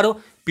নিতেই পারো,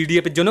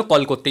 পিডিএফের জন্য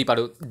কল করতেই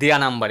পারো দেয়া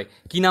নাম্বারে।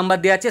 কি নাম্বার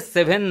দেওয়া আছে,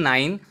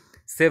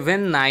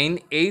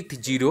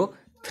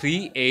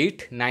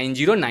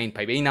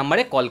 7980389095, এই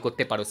নাম্বারে কল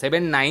করতে পারো,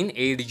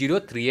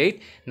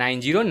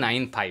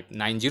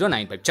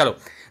 7980389095। চলো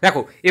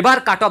দেখো এবার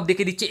কাট অফ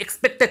দেখে দিচ্ছি,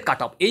 এক্সপেক্টেড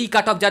কাট অফ। এই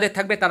কাট অফ যাদের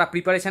থাকবে তারা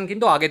প্রিপারেশান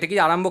কিন্তু আগে থেকেই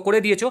আরম্ভ করে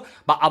দিয়েছো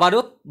বা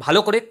আবারও ভালো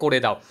করে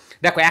দাও।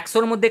 দেখো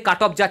 100-র মধ্যে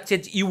কাট অফ যাচ্ছে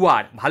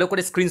UR, ভালো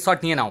করে স্ক্রিনশট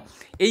নিয়ে নাও।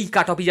 এই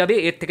কাট অফই যাবে,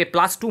 এর থেকে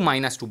 +2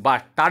 -2,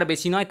 বাট তার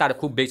বেশি নয়, তার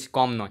খুব বেশি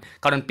কম নয়,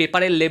 কারণ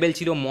পেপারের লেভেল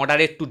ছিল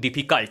মডারেট টু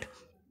ডিফিকাল্ট।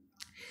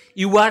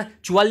 UR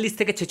 44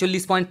 থেকে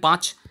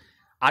 46.5,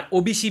 আর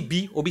OBC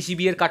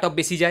B এর কাট অফ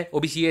বেশি যায়,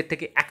 OBC এর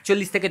থেকে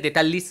 41 থেকে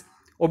 43,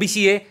 OBC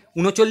A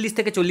 39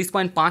 থেকে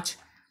 40.5,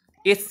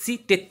 SC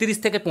 33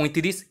 থেকে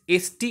 35,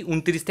 ST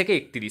 29 থেকে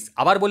 31।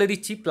 আবার বলে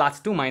দিচ্ছি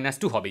 +2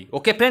 -2 হবেই।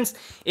 ওকে ফ্রেন্ডস,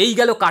 এই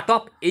গেল কাট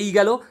অফ, এই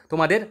গেল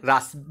তোমাদের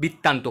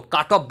বৃত্তান্ত,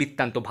 কাট অফ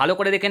বৃত্তান্ত। ভালো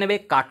করে দেখে নেবে,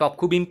 কাট অফ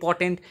খুব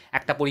ইম্পর্টেন্ট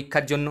একটা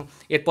পরীক্ষার জন্য,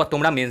 এরপর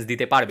তোমরা মেন্স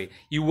দিতে পারবে।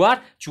 UR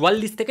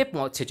 44 থেকে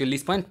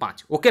 46.5।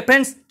 ওকে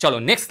ফ্রেন্ডস, চলো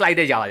নেক্সট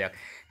স্লাইডে যাওয়া যাক।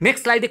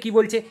 নেক্সট স্লাইডে কী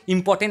বলছে,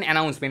 ইম্পর্টেন্ট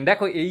অ্যানাউন্সমেন্ট।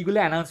 দেখো এইগুলো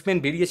অ্যানাউন্সমেন্ট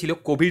বেরিয়েছিল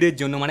কোভিডের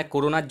জন্য, মানে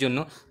করোনার জন্য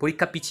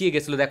পরীক্ষা পিছিয়ে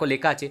গেছিলো। দেখো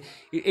লেখা আছে,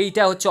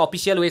 এইটা হচ্ছে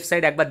অফিসিয়াল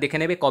ওয়েবসাইট, একবার দেখে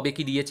নেবে কবে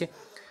কি দিয়েছে।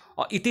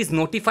 It is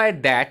notified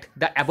that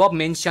the above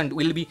mentioned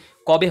will be,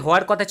 কবে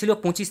হওয়ার কথা ছিল,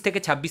 25 থেকে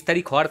 26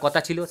 তারিখ হওয়ার কথা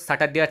ছিল,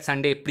 স্যাটারডে আর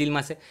সানডে এপ্রিল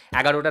মাসে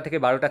 11টা থেকে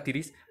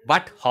 12:30,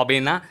 বাট হবে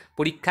না।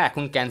 পরীক্ষা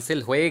এখন ক্যান্সেল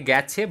হয়ে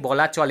গেছে,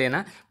 বলা চলে না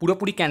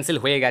পুরোপুরি ক্যান্সেল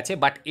হয়ে গেছে,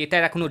 বাট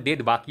এটার এখনও ডেট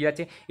বাকি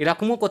আছে,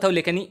 এরকমও কোথাও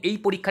লেখা নেই এই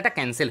পরীক্ষাটা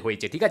ক্যান্সেল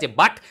হয়েছে, ঠিক আছে,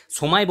 বাট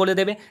সময় বলে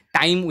দেবে,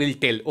 টাইম উইল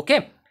টেল। ওকে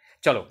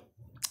চলো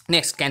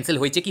নেক্সট, ক্যান্সেল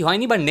হয়েছে কি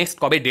হয়নি, বা নেক্সট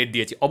কবে ডেট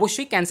দিয়েছে,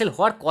 অবশ্যই ক্যান্সেল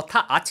হওয়ার কথা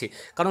আছে,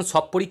 কারণ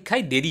সব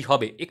পরীক্ষায় দেরি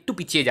হবে, একটু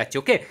পিছিয়ে যাচ্ছে।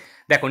 ওকে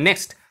দেখো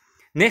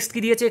নেক্সট কি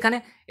দিয়েছে এখানে,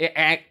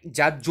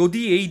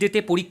 যদি এই ডেটে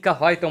পরীক্ষা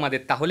হয়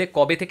তোমাদের, তাহলে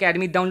কবে থেকে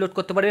অ্যাডমিট ডাউনলোড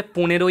করতে পারবে,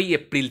 15ই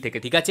এপ্রিল থেকে,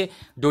 ঠিক আছে।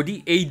 যদি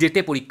এই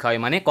ডেটে পরীক্ষা হয়,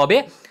 মানে কবে,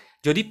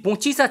 যদি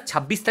 25 আর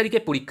 26 তারিখে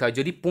পরীক্ষা হয়,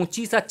 যদি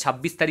 25 আর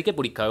 26 তারিখে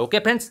পরীক্ষা হয়। ওকে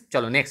ফ্রেন্ডস,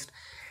 চলো নেক্সট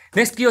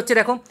কী হচ্ছে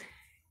দেখো,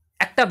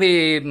 একটা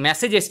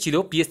মেসেজ এসেছিল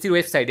পিএসসির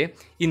ওয়েবসাইটে,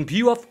 in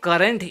view of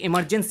current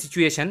emergency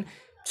situation,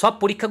 সব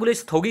পরীক্ষাগুলো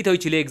স্থগিত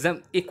হয়েছিল। এক্সাম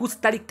 21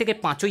 তারিখ থেকে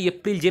 5ই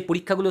এপ্রিল যে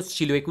পরীক্ষাগুলো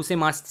ছিল, 21শে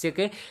মার্চ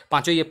থেকে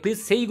 5ই এপ্রিল,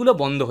 সেইগুলো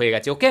বন্ধ হয়ে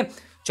গেছে। ওকে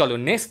চলো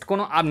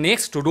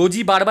নেক্সট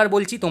রোজই বারবার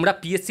বলছি, তোমরা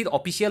পিএসসির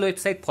অফিসিয়াল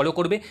ওয়েবসাইট ফলো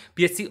করবে,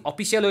 পিএসসির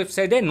অফিসিয়াল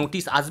ওয়েবসাইটে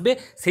নোটিশ আসবে,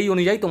 সেই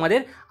অনুযায়ী তোমাদের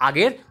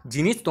আগের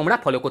জিনিস তোমরা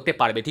ফলো করতে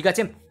পারবে, ঠিক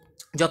আছে।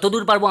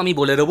 যতদূর পারবো আমি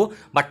বলে দেবো,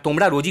 বাট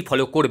তোমরা রোজই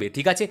ফলো করবে,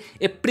 ঠিক আছে।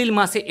 এপ্রিল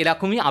মাসে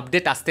এরকমই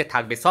আপডেট আসতে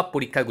থাকবে সব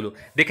পরীক্ষাগুলো,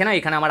 দেখে না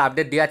এখানে আমার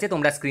আপডেট দেওয়া আছে,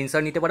 তোমরা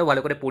স্ক্রিনশট নিতে পারো,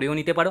 ভালো করে পড়েও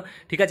নিতে পারো,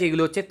 ঠিক আছে।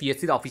 এগুলো হচ্ছে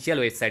পিএসসির অফিসিয়াল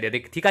ওয়েবসাইটে,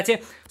 ঠিক আছে।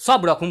 সব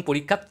রকম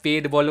পরীক্ষা,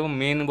 পেড বলো,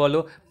 মেন বলো,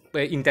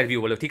 ইন্টারভিউ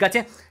বলো, ঠিক আছে।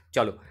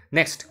 চলো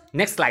next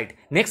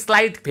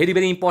slide very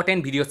important,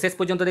 video শেষ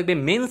পর্যন্ত দেখবে।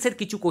 মেন্সের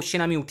কিছু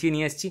কোশ্চেন আমি উঠিয়ে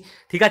নিয়ে এসেছি,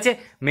 ঠিক আছে।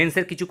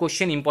 মেন্সের কিছু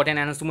কোশ্চেন ইম্পর্টেন্ট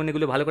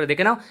অ্যানাউন্সমেন্টগুলো ভালো করে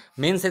দেখে নাও,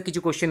 মেন্সের কিছু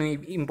কোশ্চেন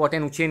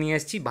ইম্পর্টেন্ট উঠিয়ে নিয়ে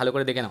এসেছি, ভালো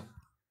করে দেখে নাও।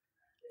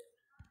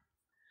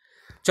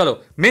 চলো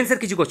মেন্সের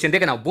কিছু কোশ্চেন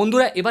দেখে নাও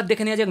বন্ধুরা। এবার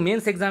দেখে নেওয়া যাক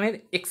মেন্স এক্সামের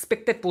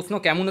এক্সপেক্টেড প্রশ্ন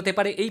কেমন হতে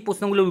পারে। এই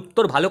প্রশ্নগুলোর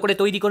উত্তর ভালো করে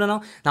তৈরি করে নাও,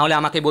 নাহলে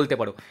আমাকে বলতে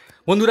পারো।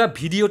 বন্ধুরা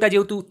ভিডিওটা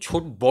যেহেতু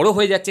বড়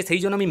হয়ে যাচ্ছে,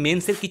 সেই জন্য আমি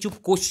মেন্সের কিছু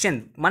কোশ্চেন,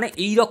 মানে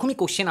এই রকমই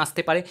কোশ্চেন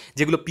আসতে পারে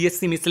যেগুলো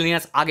পিএসসি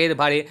মিসলেনিয়াস আগের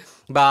বারে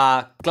বা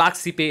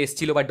ক্লার্কশিপে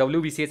এসেছিলো বা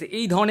WBCS,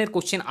 এই ধরনের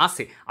কোশ্চেন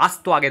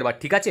আসতো আগের বার,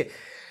 ঠিক আছে।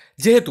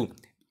 যেহেতু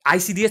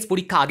ICDS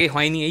পরীক্ষা আগে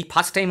হয়নি, এই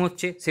ফার্স্ট টাইম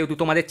হচ্ছে, সেহেতু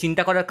তোমাদের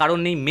চিন্তা করার কারণ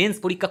নেই। মেন্স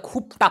পরীক্ষা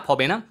খুব টাফ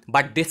হবে না,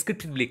 বাট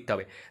ডেসক্রিপটিভ লিখতে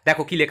হবে।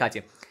 দেখো কী লেখা আছে,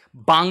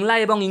 বাংলা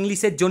এবং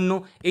ইংলিশের জন্য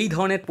এই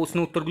ধরনের প্রশ্ন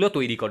উত্তরগুলো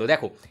তৈরি করো।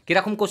 দেখো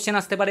কীরকম কোশ্চেন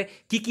আসতে পারে,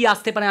 কী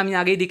আসতে পারে আমি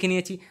আগেই দেখে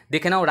নিয়েছি।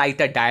 দেখে নাও, write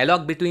a dialogue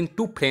between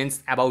two friends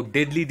about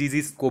deadly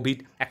disease Covid,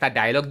 একটা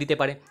ডায়ালগ দিতে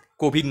পারে।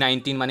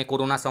 কোভিড-19 মানে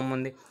করোনা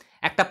সম্বন্ধে,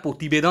 একটা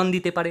প্রতিবেদন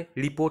দিতে পারে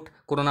রিপোর্ট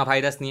করোনা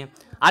ভাইরাস নিয়ে,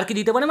 আর কি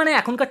দিতে পারে মানে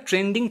এখনকার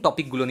ট্রেন্ডিং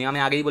টপিকগুলো নিয়ে। আমি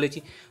আগেই বলেছি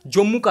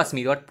জম্মু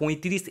কাশ্মীর আর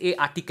 35A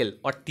আর্টিকেল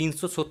আর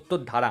 370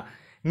 ধারা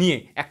নিয়ে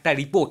একটা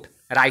রিপোর্ট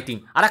রাইটিং,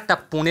 আর একটা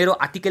 15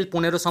 আর্টিকেল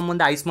 15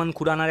 সম্বন্ধে আয়ুষ্মান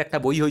খুরানার একটা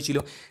বই হয়েছিল,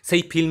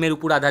 সেই ফিল্মের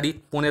উপর আধারিত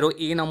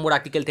 15A নম্বর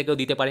আর্টিকেল থেকেও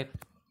দিতে পারে।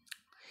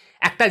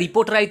 একটা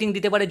রিপোর্ট রাইটিং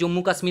দিতে পারে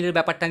জম্মু কাশ্মীরের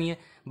ব্যাপারটা নিয়ে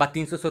বা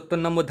 370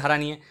 নম্বর ধারা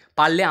নিয়ে।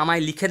 পারলে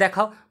আমায় লিখে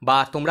দেখাও বা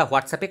তোমরা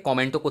হোয়াটসঅ্যাপে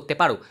কমেন্টও করতে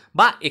পারো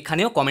বা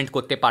এখানেও কমেন্ট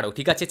করতে পারো,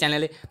 ঠিক আছে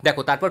চ্যানেলে।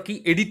 দেখো তারপর কি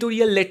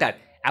editorial letter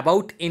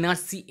about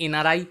NRC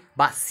NRI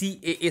বা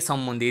সিএএ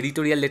সম্বন্ধে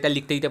এডিটোরিয়াল লেটার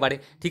লিখতে দিতে পারে,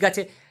 ঠিক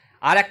আছে।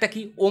 আর একটা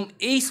কি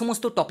এই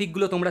সমস্ত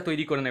টপিকগুলো তোমরা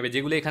তৈরি করে নেবে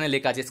যেগুলো এখানে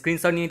লেখা আছে,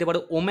 স্ক্রিনশট নিয়ে নিতে পারো।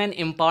 ওমেন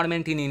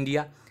এম্পাওয়ারমেন্ট ইন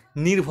ইন্ডিয়া,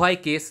 নির্ভয়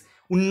কেস,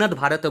 উন্নত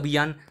ভারত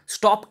অভিযান,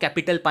 stop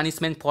capital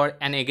punishment for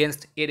and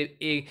against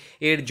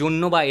এর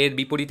জন্য বা এর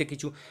বিপরীতে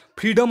কিছু,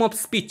 ফ্রিডম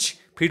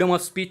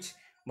অফ স্পিচ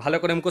ভালো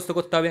করে মুখস্থ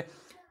করতে হবে।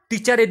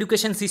 Teacher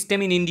education system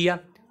in India,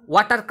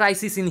 water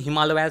crisis in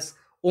Himalayas,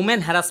 women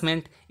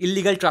harassment,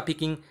 illegal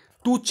trafficking,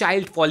 two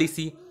child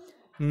policy,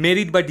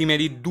 merit বা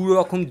ডিমেরিট,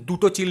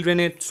 দুটো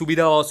চিলড্রেনের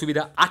সুবিধা ও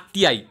অসুবিধা,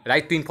 RTI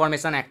right two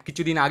information act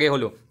কিছুদিন আগে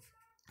হলো,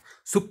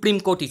 সুপ্রিম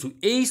কোর্ট ইস্যু।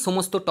 এই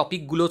সমস্ত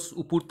টপিকগুলোর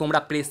উপর তোমরা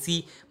প্রেসি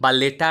বা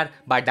লেটার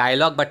বা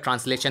ডায়ালগ বা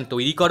ট্রান্সলেশন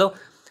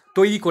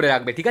তৈরি করে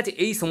রাখবে, ঠিক আছে।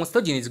 এই সমস্ত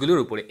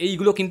জিনিসগুলোর উপরে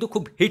এইগুলো কিন্তু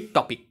খুব হিট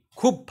টপিক,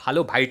 খুব ভালো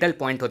ভাইটাল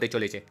পয়েন্ট হতে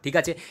চলেছে, ঠিক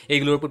আছে।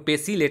 এইগুলোর উপর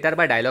প্রেসি লেটার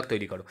বা ডায়লগ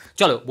তৈরি করো।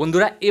 চলো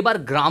বন্ধুরা এবার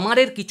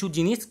গ্রামারের কিছু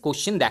জিনিস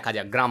কোশ্চেন দেখা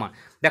যাক। গ্রামার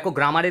দেখো,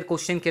 গ্রামারের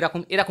কোশ্চেন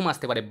কীরকম, এরকম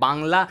আসতে পারে।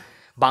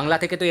 বাংলা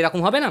থেকে তো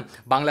এরকম হবে না,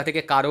 বাংলা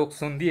থেকে কারক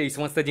সন্ধি এই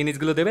সমস্ত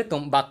জিনিসগুলো দেবে,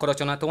 বাক্য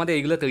রচনা তোমাদের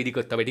এইগুলো তৈরি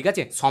করতে হবে, ঠিক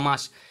আছে।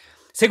 সমাস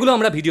সেগুলো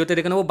আমরা ভিডিওতে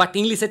দেখে নেবো, বাট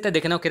ইংলিশেরটা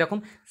দেখে নাও কীরকম।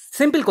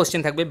 সিম্পল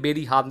কোশ্চেন থাকবে,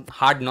 ভেরি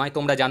হার্ড নয়।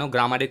 তোমরা জানো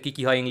গ্রামারের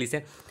কী হয় ইংলিশে।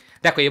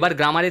 দেখো এবার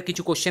গ্রামারের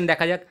কিছু কোশ্চেন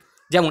দেখা যাক।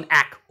 যেমন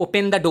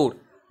open the door,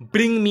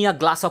 bring me a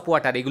glass of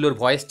water, এগুলোর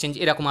ভয়েস চেঞ্জ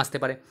এরকম আসতে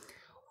পারে।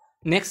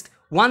 Next,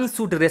 one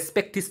should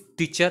respect his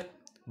teacher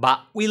বা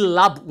will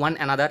love one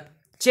another,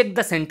 check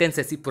the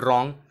sentences if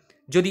রং।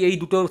 যদি এই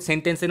দুটো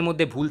সেন্টেন্সের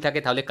মধ্যে ভুল থাকে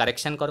তাহলে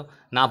কারেকশান করো,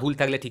 না ভুল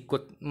থাকলে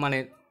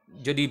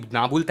যদি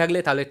না ভুল থাকলে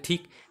তাহলে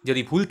ঠিক,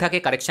 যদি ভুল থাকে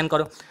কারেকশান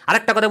করো।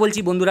 আরেকটা কথা বলছি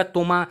বন্ধুরা,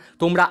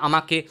 তোমরা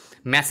আমাকে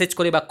মেসেজ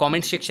করে বা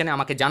কমেন্ট সেকশানে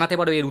আমাকে জানাতে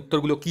পারো এর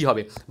উত্তরগুলো কী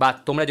হবে, বা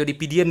তোমরা যদি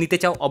পিডিএফ নিতে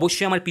চাও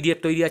অবশ্যই আমার পিডিএফ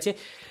তৈরি আছে,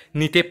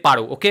 নিতে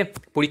পারো, ওকে।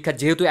 পরীক্ষার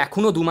যেহেতু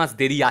এখনও 2 মাস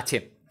দেরি আছে,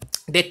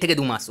 1.5 থেকে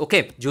 2 মাস, ওকে।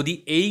 যদি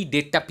এই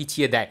ডেটটা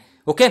পিছিয়ে দেয়,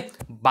 ওকে,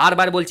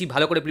 বারবার বলছি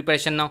ভালো করে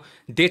প্রিপারেশন নাও,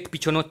 ডেট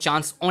পিছানোর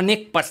চান্স অনেক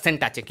পার্সেন্ট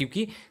আছে,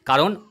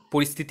 কারণ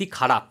পরিস্থিতি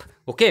খারাপ,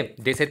 ওকে,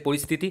 দেশের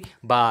পরিস্থিতি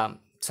বা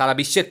সারা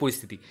বিশ্বের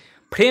পরিস্থিতি।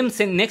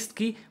 নেক্সট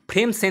কি,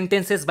 frame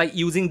sentences by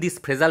using this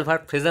phrasal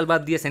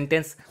verb দিয়ে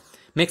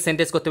মেক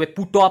সেন্টেন্স করতে হবে।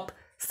 Put off,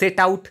 set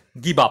out,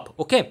 give up,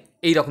 ওকে,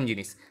 এইরকম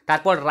জিনিস।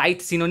 তারপর রাইট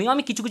সিনোনিম,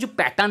 আমি কিছু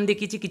প্যাটার্ন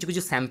দেখিয়েছি,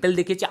 কিছু স্যাম্পল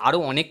দেখিয়েছি, আরও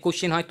অনেক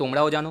কোশ্চেন হয়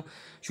তোমরাও জানো,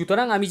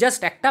 সুতরাং আমি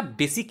জাস্ট একটা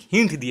বেসিক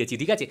হিন্ট দিয়েছি,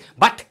 ঠিক আছে।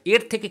 বাট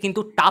এর থেকে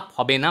কিন্তু টাফ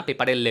হবে না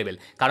পেপারের লেভেল,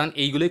 কারণ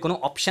এইগুলোই কোনো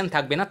অপশান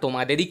থাকবে না,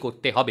 তোমাদেরই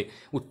করতে হবে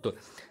উত্তর।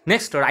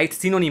 নেক্সট, রাইট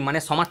সিনোনিম মানে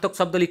সমার্থক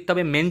শব্দ লিখতে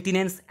হবে,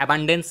 মেনটেনেন্স,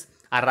 অ্যাবান্ডেন্স।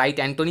 আর রাইট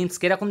অ্যান্টোনিমস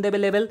কীরকম দেবে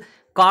লেভেল,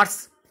 কার্স,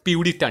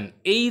 পিউরিটান,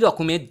 এই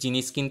রকমের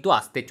জিনিস কিন্তু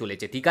আসতে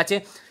চলেছে, ঠিক আছে।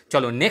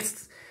 চলো নেক্সট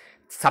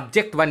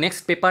সাবজেক্ট বা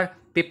নেক্সট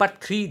পেপার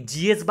 3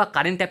 জিএস বা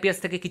কারেন্ট অ্যাফেয়ার্স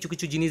থেকে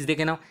কিছু জিনিস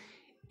দেখে নাও।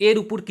 এর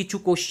উপর কিছু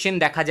কোশ্চেন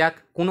দেখা যাক,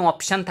 কোনো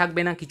অপশান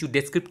থাকবে না, কিছু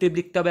ডেসক্রিপটিভ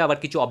লিখতে হবে, আবার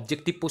কিছু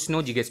অবজেক্টিভ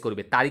প্রশ্নও জিজ্ঞেস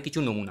করবে, তারই কিছু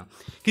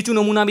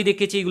নমুনা আমি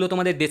দেখেছি, এগুলো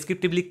তোমাদের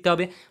ডেসক্রিপটিভ লিখতে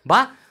হবে বা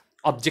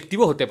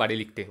অবজেক্টিভও হতে পারে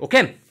লিখতে,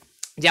 ওকে।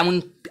 যেমন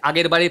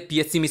আগের বারে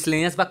পিএসসি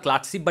মিসলেনিয়াস বা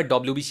ক্লার্কশিপ বা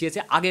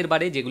ডব্লিউবিসিএসে আগের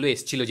বারে যেগুলো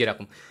এসেছিলো,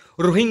 যেরকম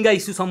রোহিঙ্গা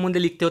ইস্যু সম্বন্ধে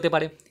লিখতে হতে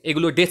পারে,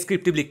 এগুলো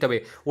ডেসক্রিপটিভ লিখতে হবে।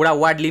 ওরা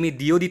ওয়ার্ড লিমিট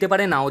দিয়েও দিতে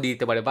পারে, নাও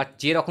দিতে পারে, বাট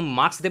যেরকম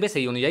মার্কস দেবে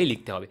সেই অনুযায়ী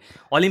লিখতে হবে।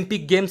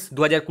 অলিম্পিক গেমস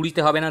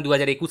 2020-তে হবে না,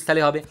 2021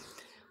 সালে হবে।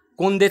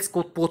 কোন দেশ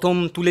প্রথম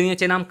তুলে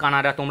নিয়েছে নাম,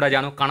 কানাডা, তোমরা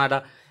জানো কানাডা।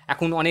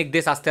 এখন অনেক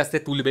দেশ আস্তে আস্তে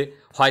তুলবে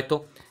হয়তো।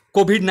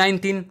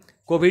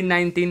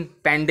 COVID-19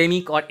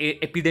 pandemic or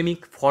epidemic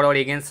for or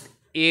against,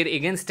 এর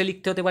এগেনস্টে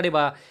লিখতে হতে পারে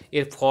বা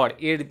এর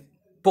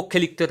পক্ষে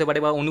লিখতে হতে পারে,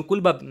 বা অনুকূল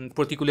বা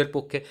প্রতিকূলের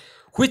পক্ষে।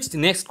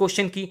 নেক্সট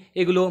কোশ্চেন কি,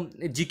 এগুলো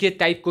জিকে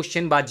টাইপ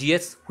কোশ্চেন বা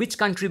GS. Which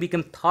country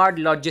became 3rd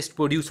largest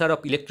producer of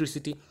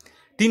electricity,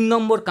 3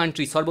 number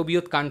country,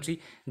 সর্ববৃহৎ কান্ট্রি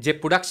যে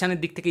প্রোডাকশানের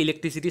দিক থেকে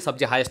ইলেকট্রিসিটি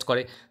সবচেয়ে হাইয়েস্ট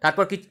করে।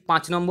 তারপর কি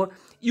 5 নম্বর,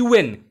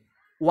 UN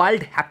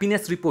world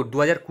happiness report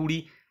 2020,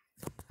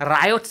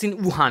 riots in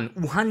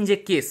Wuhan যে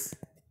কেস,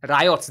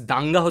 রায়টস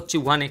দাঙ্গা হচ্ছে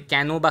উহানে,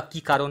 কেন বা কী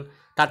কারণ।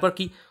 তারপর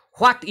কি,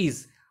 হোয়াট ইজ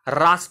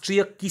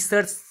রাষ্ট্রীয়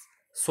কিশোর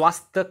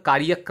স্বাস্থ্য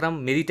কার্যক্রম,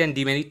 মেরিট অ্যান্ড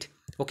ডিমেরিট,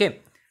 ওকে।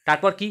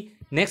 তারপর কি,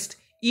 next,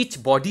 each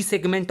body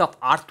segment of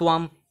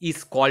earthworm is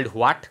called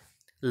what,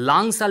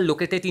 lungs are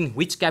located in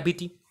which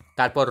cavity.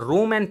 তারপর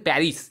Rome and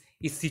Paris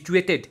is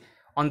situated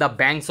on the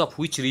banks of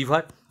which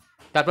river.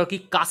 তারপর কি,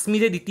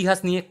 কাশ্মীরের ইতিহাস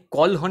নিয়ে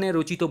কলহনে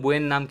রচিত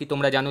বইয়ের নাম কি,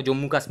 তোমরা জানো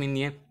জম্মু কাশ্মীর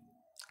নিয়ে,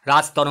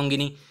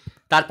 রাজতরঙ্গিনী।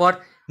 তারপর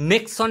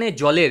নেক্সনে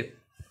জলের,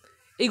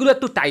 এগুলো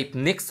একটু টাইপ,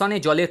 নেক্সনে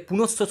জলের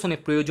পুনঃশোষণে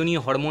প্রয়োজনীয়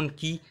হরমোন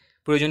কি,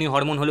 প্রয়োজনীয়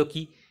হরমোন হলো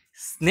কি।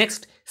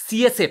 নেক্সট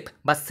সিএসএফ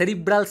বা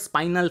সেরিব্রাল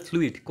স্পাইনাল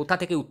ফ্লুইড কোথা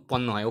থেকে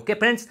উৎপন্ন হয়। ওকে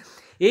ফ্রেন্ডস,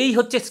 এই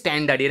হচ্ছে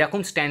স্ট্যান্ডার্ড,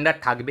 এরকম স্ট্যান্ডার্ড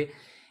থাকবে।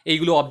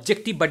 এইগুলো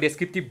অবজেক্টিভ বা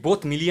ডেসক্রিপটিভ বোথ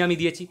মিলিয়ে আমি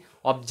দিয়েছি,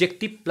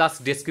 অবজেক্টিভ প্লাস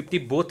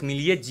ডেসক্রিপটিভ বোথ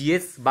মিলিয়ে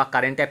জিএস বা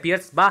কারেন্ট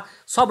অ্যাফেয়ার্স বা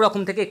সব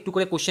রকম থেকে একটু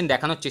করে কোশ্চেন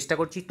দেখানোর চেষ্টা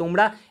করছি।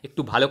 তোমরা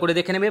একটু ভালো করে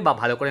দেখে নেবে বা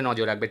ভালো করে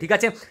নজর রাখবে, ঠিক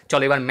আছে।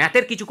 চলো এবার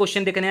ম্যাথের কিছু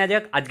কোশ্চেন দেখে নেওয়া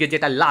যাক, আজকে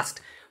যেটা লাস্ট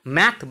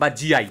ম্যাথ বা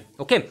জিআই।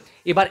 ওকে,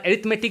 এবার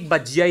অ্যারিথমেটিক বা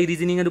জিআই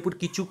রিজনিংয়ের উপর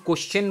কিছু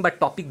কোশ্চেন বা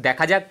টপিক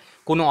দেখা যাক।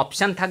 কোনো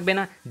অপশান থাকবে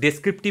না,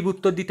 ডেসক্রিপটিভ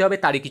উত্তর দিতে হবে,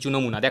 তারই কিছু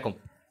নমুনা। দেখো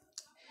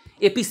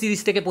এপি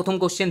সিরিজ থেকে প্রথম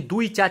question 2,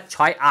 4,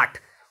 6, 8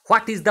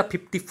 what is the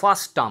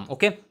 51st term.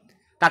 ওকে,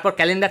 তারপর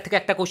ক্যালেন্ডার থেকে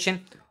একটা question,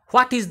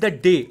 what is the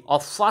day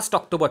of 1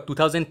 October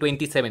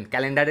 2027,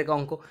 ক্যালেন্ডারের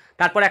অঙ্ক।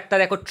 তারপর একটা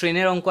দেখো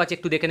ট্রেনের অঙ্ক আছে,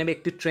 একটু দেখে নেবে,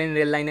 একটি ট্রেন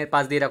রেল লাইনের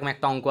পাশ দিয়ে এরকম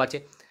একটা অঙ্ক আছে,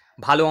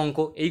 ভালো অঙ্ক।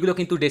 এইগুলো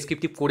কিন্তু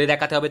ডেসক্রিপটিভ করে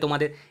দেখাতে হবে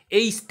তোমাদের,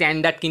 এই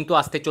স্ট্যান্ডার্ড কিন্তু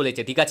আসতে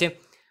চলেছে, ঠিক আছে।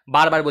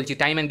 বারবার বলছি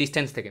টাইম অ্যান্ড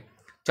ডিস্টেন্স থেকে।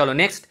 চলো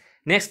নেক্সট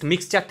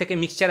মিক্সচার থেকে,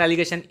 মিক্সচার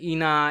অ্যালিগেশন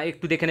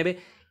একটু দেখে নেবে।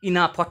 In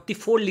a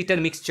 44 liter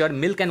mixture,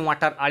 milk and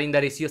water are in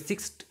the ratio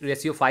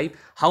 6:5.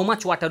 How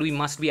much water we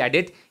must be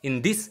added in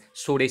this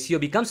so ratio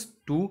becomes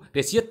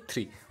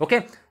 2:3? ওকে,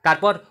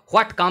 তারপর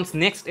হোয়াট কামস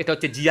নেক্সট, এটা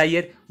হচ্ছে GI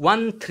এর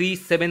 1, 3,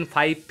 7,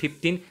 5,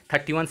 15,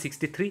 31,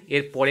 63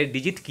 এর পরের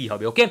ডিজিট কী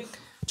হবে। ওকে,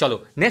 চলো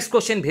next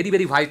question, very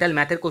very vital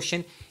ম্যাথের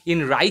question. In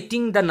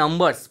writing the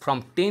numbers from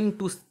 10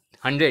 to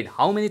 100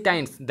 how many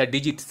Times the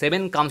digit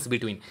 7 comes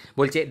between.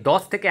 বলছে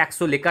 10 থেকে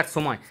 100 লেখার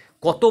সময়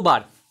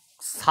কতবার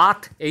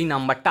 7 এই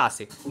নাম্বারটা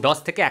আসে, 10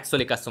 থেকে 100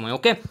 লেখার সময়।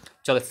 ওকে,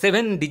 চলো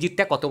 7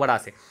 ডিজিটটা কতবার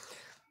আসে।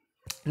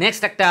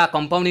 নেক্সট একটা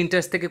কম্পাউন্ড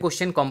ইন্টারেস্ট থেকে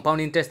কোশ্চেন,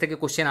 কম্পাউন্ড ইন্টারেস্ট থেকে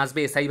কোশ্চেন আসবে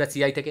এসআই বা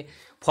সিআই থেকে।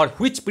 For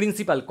which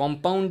principal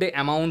compound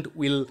amount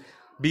will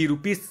be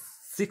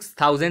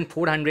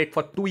 ₹6,400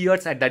 for 2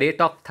 years at the rate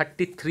of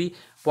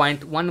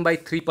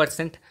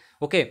 33.1/3%।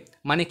 ওকে,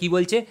 মানে কি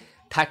বলছে,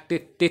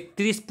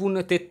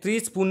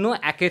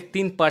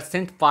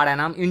 33.1/3% পার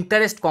Anam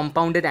interest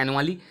compounded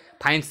annually.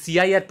 Find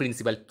CIR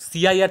principal,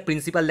 CIR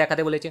principal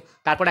দেখাতে বলেছে।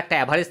 তারপর একটা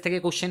অ্যাভারেজ থেকে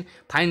question,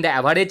 find the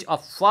average of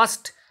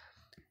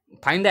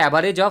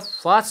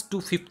first two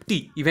 50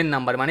 even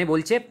number, মানে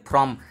বলছে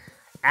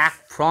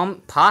ফ্রম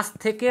ফার্স্ট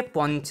থেকে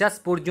 50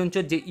 পর্যন্ত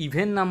যে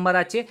ইভেন নাম্বার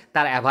আছে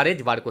তার অ্যাভারেজ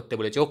বার করতে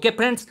বলেছে। ওকে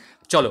ফ্রেন্ডস,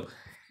 চলো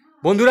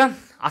বন্ধুরা,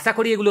 আশা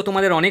করি এগুলো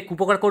তোমাদের অনেক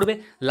উপকার করবে।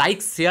 Like,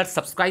 share,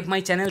 subscribe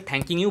my channel.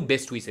 Thanking you,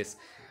 best wishes.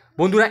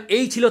 বন্ধুরা,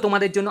 এই ছিল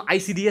তোমাদের জন্য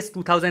ICDS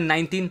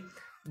 2019।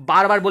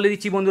 বারবার বলে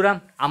দিচ্ছি বন্ধুরা,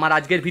 আমার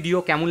আজকের ভিডিও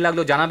কেমন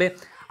লাগলো জানাবে।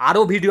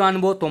 আরও ভিডিও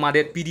আনবো,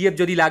 তোমাদের পিডিএফ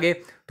যদি লাগে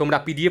তোমরা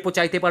পিডিএফও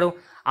চাইতে পারো।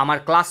 আমার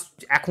ক্লাস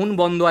এখন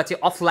বন্ধ আছে,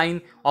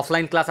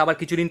 অফলাইন ক্লাস আবার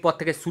কিছুদিন পর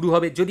থেকে শুরু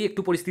হবে, যদি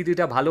একটু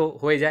পরিস্থিতিটা ভালো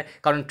হয়ে যায়,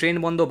 কারণ ট্রেন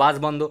বন্ধ, বাস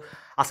বন্ধ,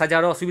 আসা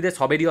যাওয়ার অসুবিধে,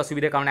 সবেরই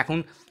অসুবিধে, কারণ এখন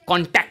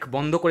কন্ট্যাক্ট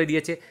বন্ধ করে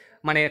দিয়েছে,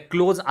 মানে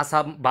ক্লোজ আসা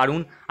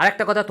বারণ। আর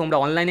একটা কথা, তোমরা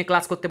অনলাইনে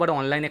ক্লাস করতে পারো,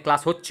 অনলাইনে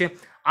ক্লাস হচ্ছে।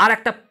 আর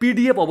একটা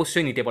পিডিএফ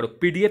অবশ্যই নিতে পারো,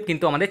 পিডিএফ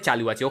কিন্তু আমাদের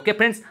চালু আছে। ওকে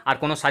ফ্রেন্ডস, আর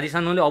কোনো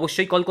সাজেশন হলে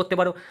অবশ্যই কল করতে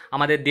পারো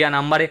আমাদের দেয়া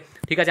নাম্বারে,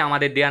 ঠিক আছে।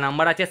 আমাদের দেয়া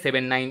নাম্বার আছে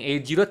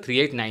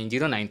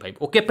 7980389095।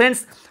 ওকে ফ্রেন্ডস,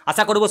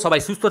 আশা করবো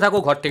সবাই সুস্থ থাকো,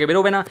 ঘর থেকে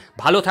বেরোবে না,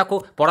 ভালো থাকো,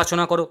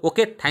 পড়াশোনা করো।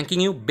 ওকে, থ্যাঙ্কিং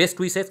ইউ, বেস্ট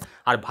উইসেস।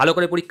 আর ভালো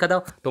করে পরীক্ষা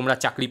দাও, তোমরা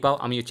চাকরি পাও,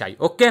 আমিও চাই।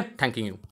 ওকে, থ্যাঙ্কিং ইউ।